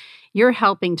 but you're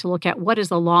helping to look at what is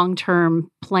the long-term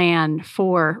plan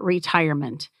for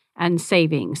retirement and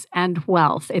savings and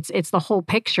wealth. It's the whole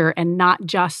picture and not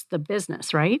just the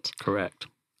business, right? Correct.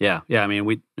 Yeah. I mean,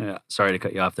 we sorry to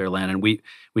cut you off there, Landon. We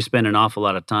spend an awful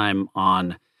lot of time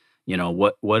on,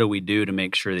 what do we do to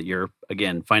make sure that you're,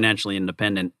 again, financially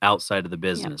independent outside of the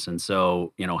business. Yep. And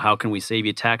so, how can we save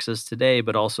you taxes today,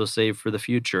 but also save for the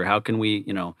future? How can we,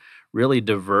 really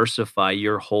diversify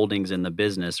your holdings in the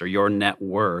business or your net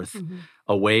worth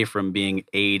away from being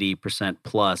 80%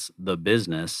 plus the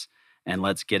business? And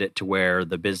let's get it to where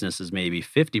the business is maybe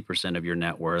 50% of your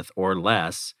net worth or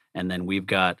less. And then we've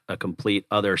got a complete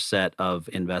other set of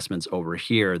investments over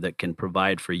here that can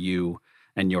provide for you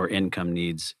and your income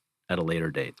needs at a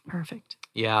later date. Perfect.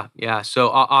 Yeah. So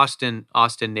Austin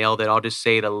nailed it. I'll just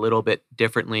say it a little bit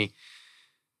differently.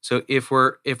 So if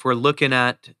we're looking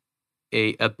at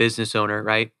a business owner,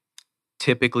 right?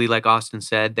 Typically, like Austin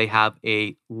said, they have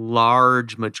a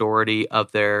large majority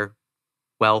of their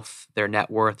wealth, their net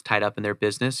worth tied up in their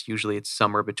business. Usually it's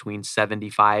somewhere between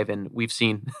 75 and we've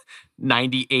seen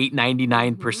 98,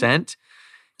 99%.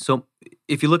 So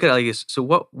if you look at it like this,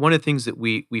 so one of the things that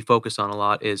we focus on a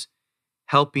lot is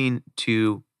helping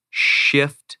to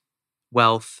shift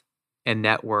wealth and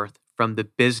net worth from the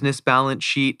business balance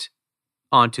sheet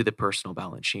onto the personal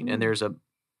balance sheet. And there's a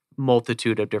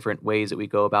multitude of different ways that we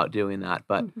go about doing that,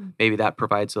 but maybe that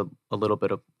provides a little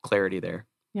bit of clarity there.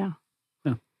 Yeah.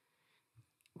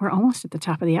 We're almost at the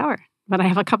top of the hour, but I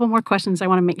have a couple more questions I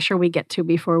want to make sure we get to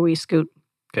before we scoot.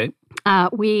 Okay. I've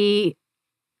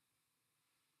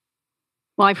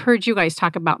heard you guys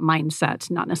talk about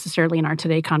mindset, not necessarily in our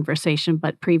today conversation,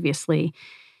 but previously.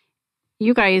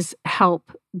 You guys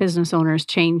help business owners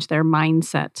change their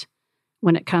mindset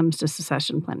when it comes to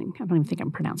succession planning. I don't even think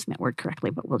I'm pronouncing that word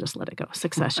correctly, but we'll just let it go.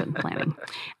 Succession planning.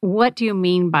 What do you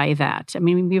mean by that? I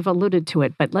mean, you've alluded to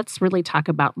it, but let's really talk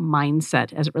about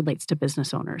mindset as it relates to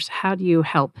business owners. How do you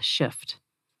help shift?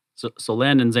 So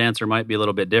Landon's answer might be a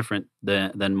little bit different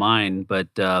than mine,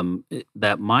 but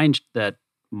that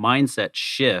mindset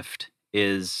shift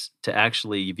is to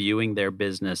actually viewing their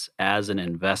business as an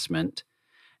investment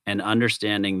and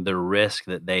understanding the risk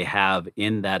that they have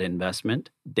in that investment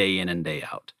day in and day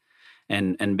out.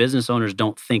 And business owners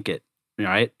don't think it,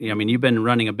 right? I mean, you've been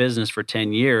running a business for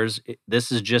 10 years.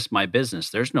 This is just my business.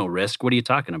 There's no risk. What are you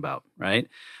talking about, right?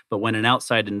 But when an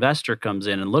outside investor comes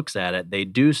in and looks at it, they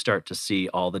do start to see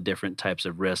all the different types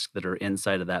of risk that are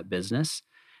inside of that business.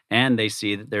 And they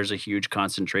see that there's a huge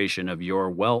concentration of your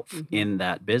wealth in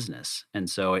that business. And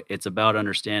so it's about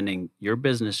understanding your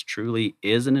business truly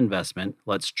is an investment.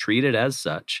 Let's treat it as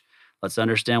such. Let's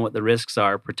understand what the risks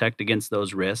are, protect against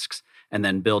those risks, and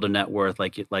then build a net worth,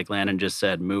 like Landon just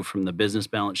said, move from the business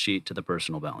balance sheet to the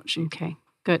personal balance sheet. Okay,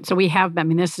 good. So we've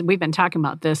been talking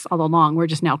about this all along. We're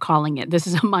just now calling it. This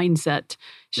is a mindset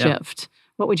shift. Yep.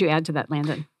 What would you add to that,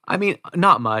 Landon? I mean,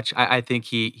 not much. I think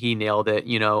he nailed it.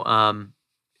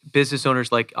 Business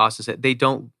owners, like Austin said, they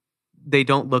don't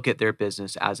look at their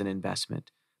business as an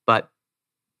investment, but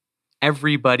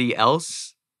everybody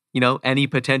else, any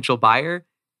potential buyer,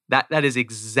 that is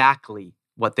exactly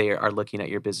what they are looking at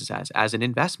your business as an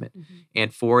investment.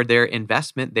 And for their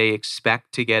investment, they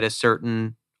expect to get a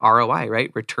certain ROI,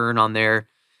 right? Return on their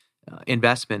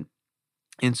investment.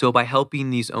 And so by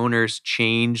helping these owners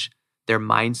change their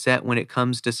mindset when it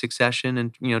comes to succession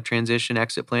and, transition,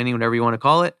 exit planning, whatever you want to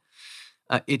call it,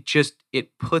 it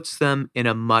puts them in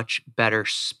a much better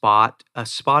spot, a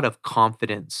spot of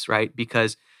confidence, right?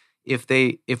 Because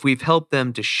if we've helped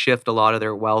them to shift a lot of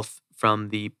their wealth from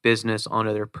the business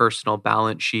onto their personal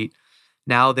balance sheet,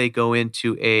 now they go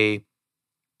into a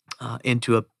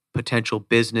potential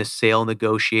business sale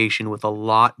negotiation with a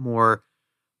lot more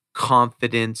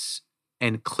confidence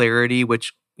and clarity,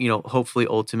 which hopefully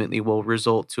ultimately will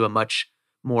result to a much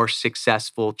more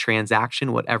successful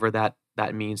transaction, whatever that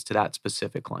means to that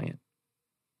specific client.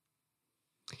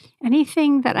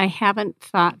 Anything that I haven't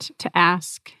thought to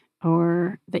ask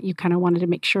or that you kind of wanted to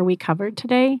make sure we covered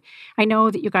today? I know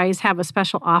that you guys have a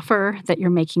special offer that you're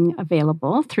making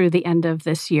available through the end of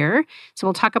this year. So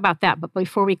we'll talk about that. But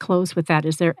before we close with that,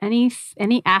 is there any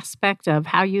aspect of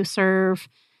how you serve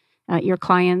your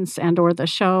clients and or the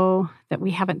show that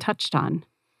we haven't touched on?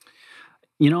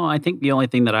 I think the only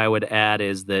thing that I would add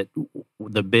is that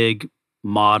the big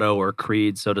motto or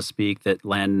creed, so to speak, that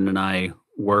Landon and I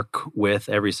work with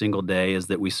every single day is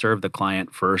that we serve the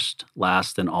client first,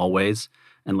 last, and always,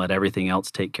 and let everything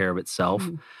else take care of itself.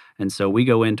 And so we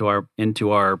go into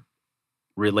our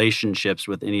relationships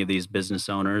with any of these business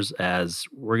owners as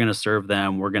we're going to serve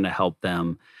them, we're going to help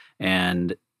them,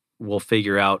 and we'll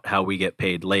figure out how we get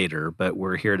paid later. But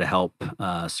we're here to help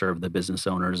serve the business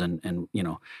owners, and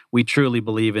we truly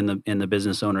believe in the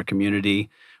business owner community.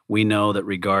 We know that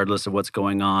regardless of what's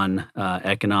going on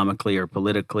economically or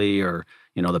politically or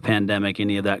the pandemic,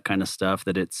 any of that kind of stuff,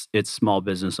 that it's small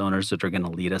business owners that are going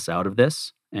to lead us out of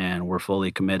this, and we're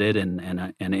fully committed and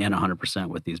in 100%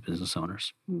 with these business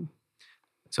owners.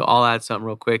 So I'll add something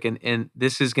real quick, and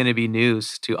this is going to be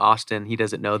news to Austin. He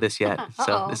doesn't know this yet,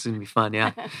 so this is going to be fun.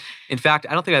 Yeah. In fact,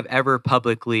 I don't think I've ever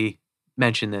publicly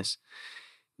mentioned this.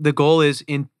 The goal is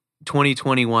in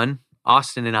 2021,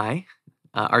 Austin and I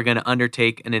are going to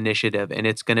undertake an initiative, and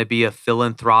it's going to be a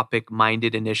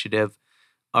philanthropic-minded initiative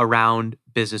around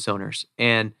business owners.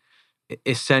 And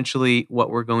essentially what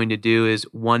we're going to do is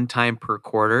one time per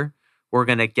quarter, we're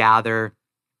going to gather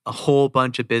a whole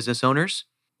bunch of business owners.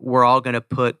 We're all going to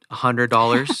put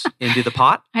 $100 into the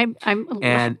pot.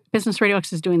 And Business Radio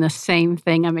X is doing the same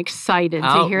thing. I'm excited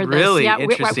to hear this. Really? Yeah,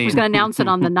 Interesting. we're going to announce it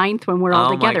on the 9th when we're all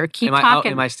together. Keep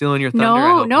talking. Am I stealing your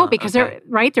thunder? No, because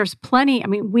there's plenty. I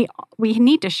mean, we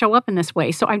need to show up in this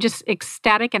way. So I'm just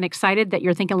ecstatic and excited that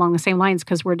you're thinking along the same lines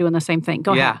because we're doing the same thing.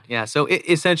 Go ahead. Yeah. So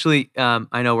essentially,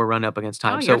 I know we're running up against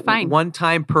time. You're fine. One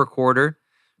time per quarter,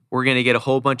 we're going to get a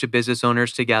whole bunch of business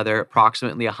owners together,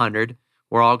 approximately 100.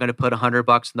 We're all going to put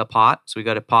 $100 in the pot. So we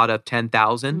got a pot of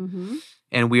 10,000.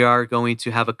 And we are going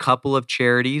to have a couple of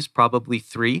charities, probably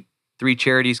three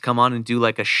charities come on and do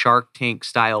like a Shark Tank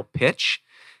style pitch.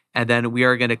 And then we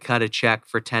are going to cut a check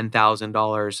for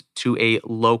 $10,000 to a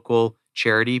local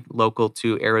charity, local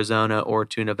to Arizona or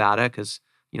to Nevada, because,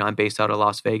 I'm based out of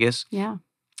Las Vegas. Yeah.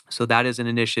 So that is an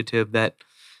initiative that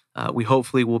we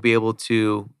hopefully will be able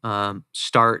to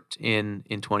start in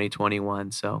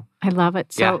 2021. So I love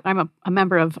it. So I'm a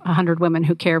member of 100 Women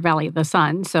Who Care Valley of the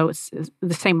Sun. So it's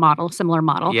the same model, similar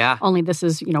model. Yeah. Only this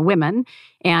is, women.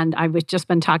 And I've just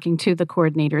been talking to the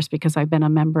coordinators because I've been a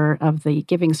member of the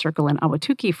Giving Circle in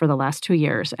Ahwatukee for the last 2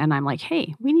 years. And I'm like,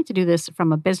 hey, we need to do this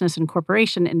from a business and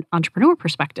corporation and entrepreneur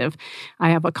perspective. I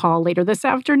have a call later this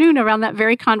afternoon around that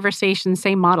very conversation,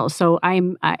 same model. So I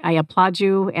applaud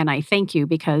you and I thank you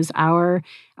because our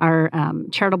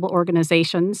charitable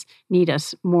organizations need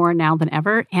us more now than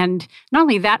ever. And not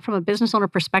only that, from a business owner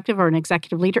perspective or an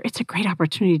executive leader, it's a great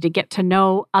opportunity to get to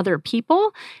know other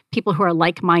people who are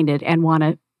like-minded and want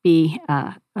to be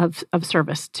of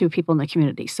service to people in the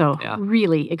community. So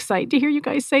really excited to hear you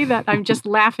guys say that. I'm just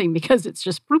laughing because it's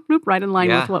just bloop, bloop, right in line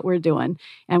with what we're doing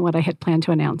and what I had planned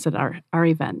to announce at our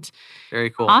event. Very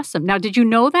cool. Awesome. Now, did you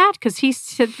know that? Because he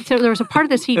said so there was a part of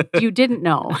this you didn't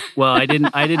know. Well, I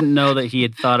didn't know that he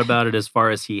had thought about it as far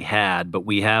as he had, but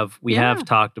we have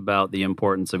talked about the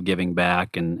importance of giving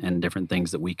back and different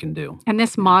things that we can do. And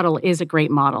this model is a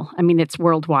great model. I mean, it's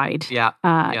worldwide. Yeah.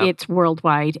 It's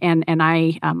worldwide. And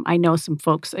I know some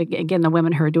folks, again, the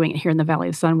women who are doing it here in the Valley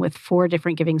of the Sun with 4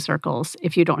 different giving circles.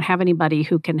 If you don't have anybody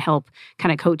who can help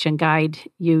kind of coach and guide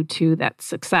you to that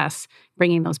success,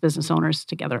 bringing those business owners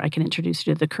together, I can introduce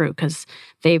you to the crew because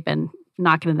they've been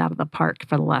knocking it out of the park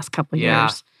for the last couple of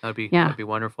years. That'd be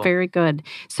wonderful. Very good.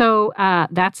 So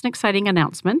that's an exciting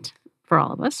announcement for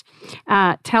all of us.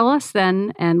 Tell us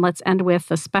then, and let's end with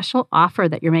the special offer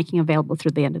that you're making available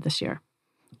through the end of this year.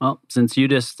 Well, since you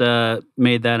just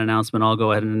made that announcement, I'll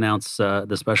go ahead and announce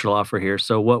the special offer here.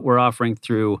 So what we're offering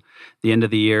through the end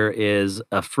of the year is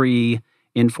a free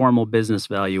informal business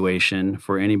valuation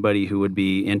for anybody who would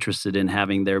be interested in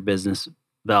having their business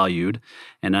valued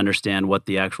and understand what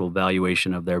the actual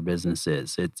valuation of their business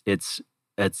is.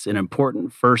 It's an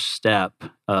important first step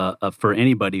for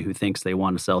anybody who thinks they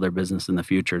want to sell their business in the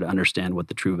future to understand what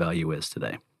the true value is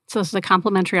today. So this is a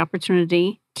complimentary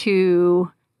opportunity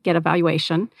to get a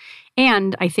valuation.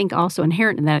 And I think also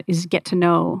inherent in that is get to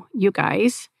know you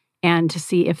guys and to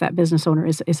see if that business owner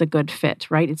is a good fit,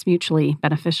 right? It's mutually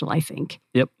beneficial, I think.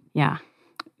 Yep. Yeah.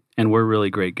 And we're really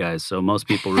great guys, so most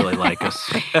people really like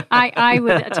us. I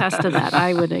would attest to that.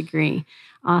 I would agree.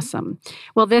 Awesome.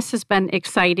 Well, this has been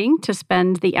exciting to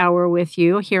spend the hour with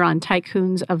you here on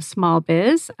Tycoons of Small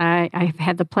Biz. I've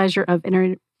had the pleasure of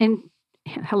interviewing.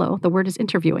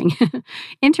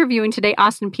 Interviewing today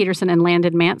Austin Peterson and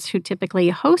Landon Mance, who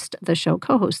typically co-host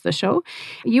the show.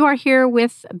 You are here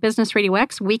with Business Radio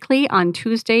X weekly on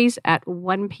Tuesdays at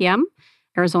 1 p.m.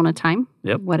 Arizona time,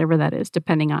 whatever that is,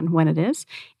 depending on when it is.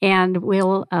 And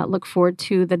we'll look forward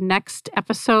to the next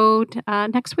episode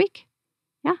next week.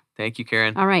 Yeah. Thank you,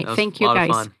 Karen. All right. Thank you,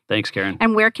 guys. Fun. Thanks, Karen.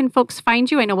 And where can folks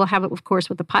find you? I know we'll have it, of course,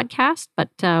 with the podcast, but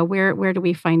where do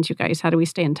we find you guys? How do we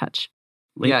stay in touch?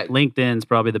 LinkedIn is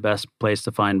probably the best place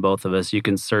to find both of us. You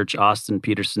can search Austin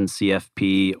Peterson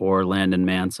CFP or Landon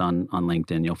Mance on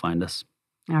LinkedIn. You'll find us.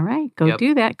 All right. Go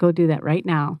do that. Go do that right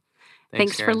now.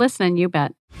 Thanks for listening. You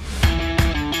bet.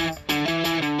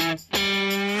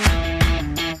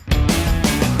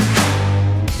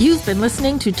 You've been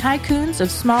listening to Tycoons of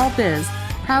Small Biz,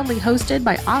 proudly hosted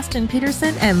by Austin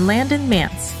Peterson and Landon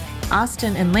Mance.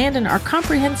 Austin and Landon are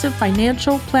comprehensive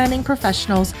financial planning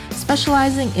professionals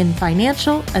specializing in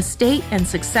financial, estate, and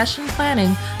succession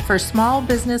planning for small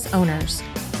business owners.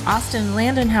 Austin and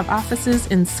Landon have offices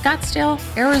in Scottsdale,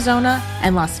 Arizona,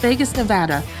 and Las Vegas,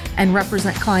 Nevada, and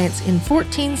represent clients in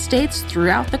 14 states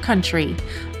throughout the country.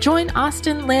 Join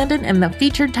Austin, Landon, and the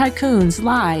featured Tycoons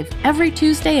live every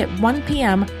Tuesday at 1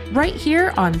 p.m. right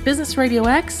here on Business Radio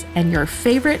X and your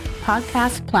favorite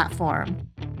podcast platform.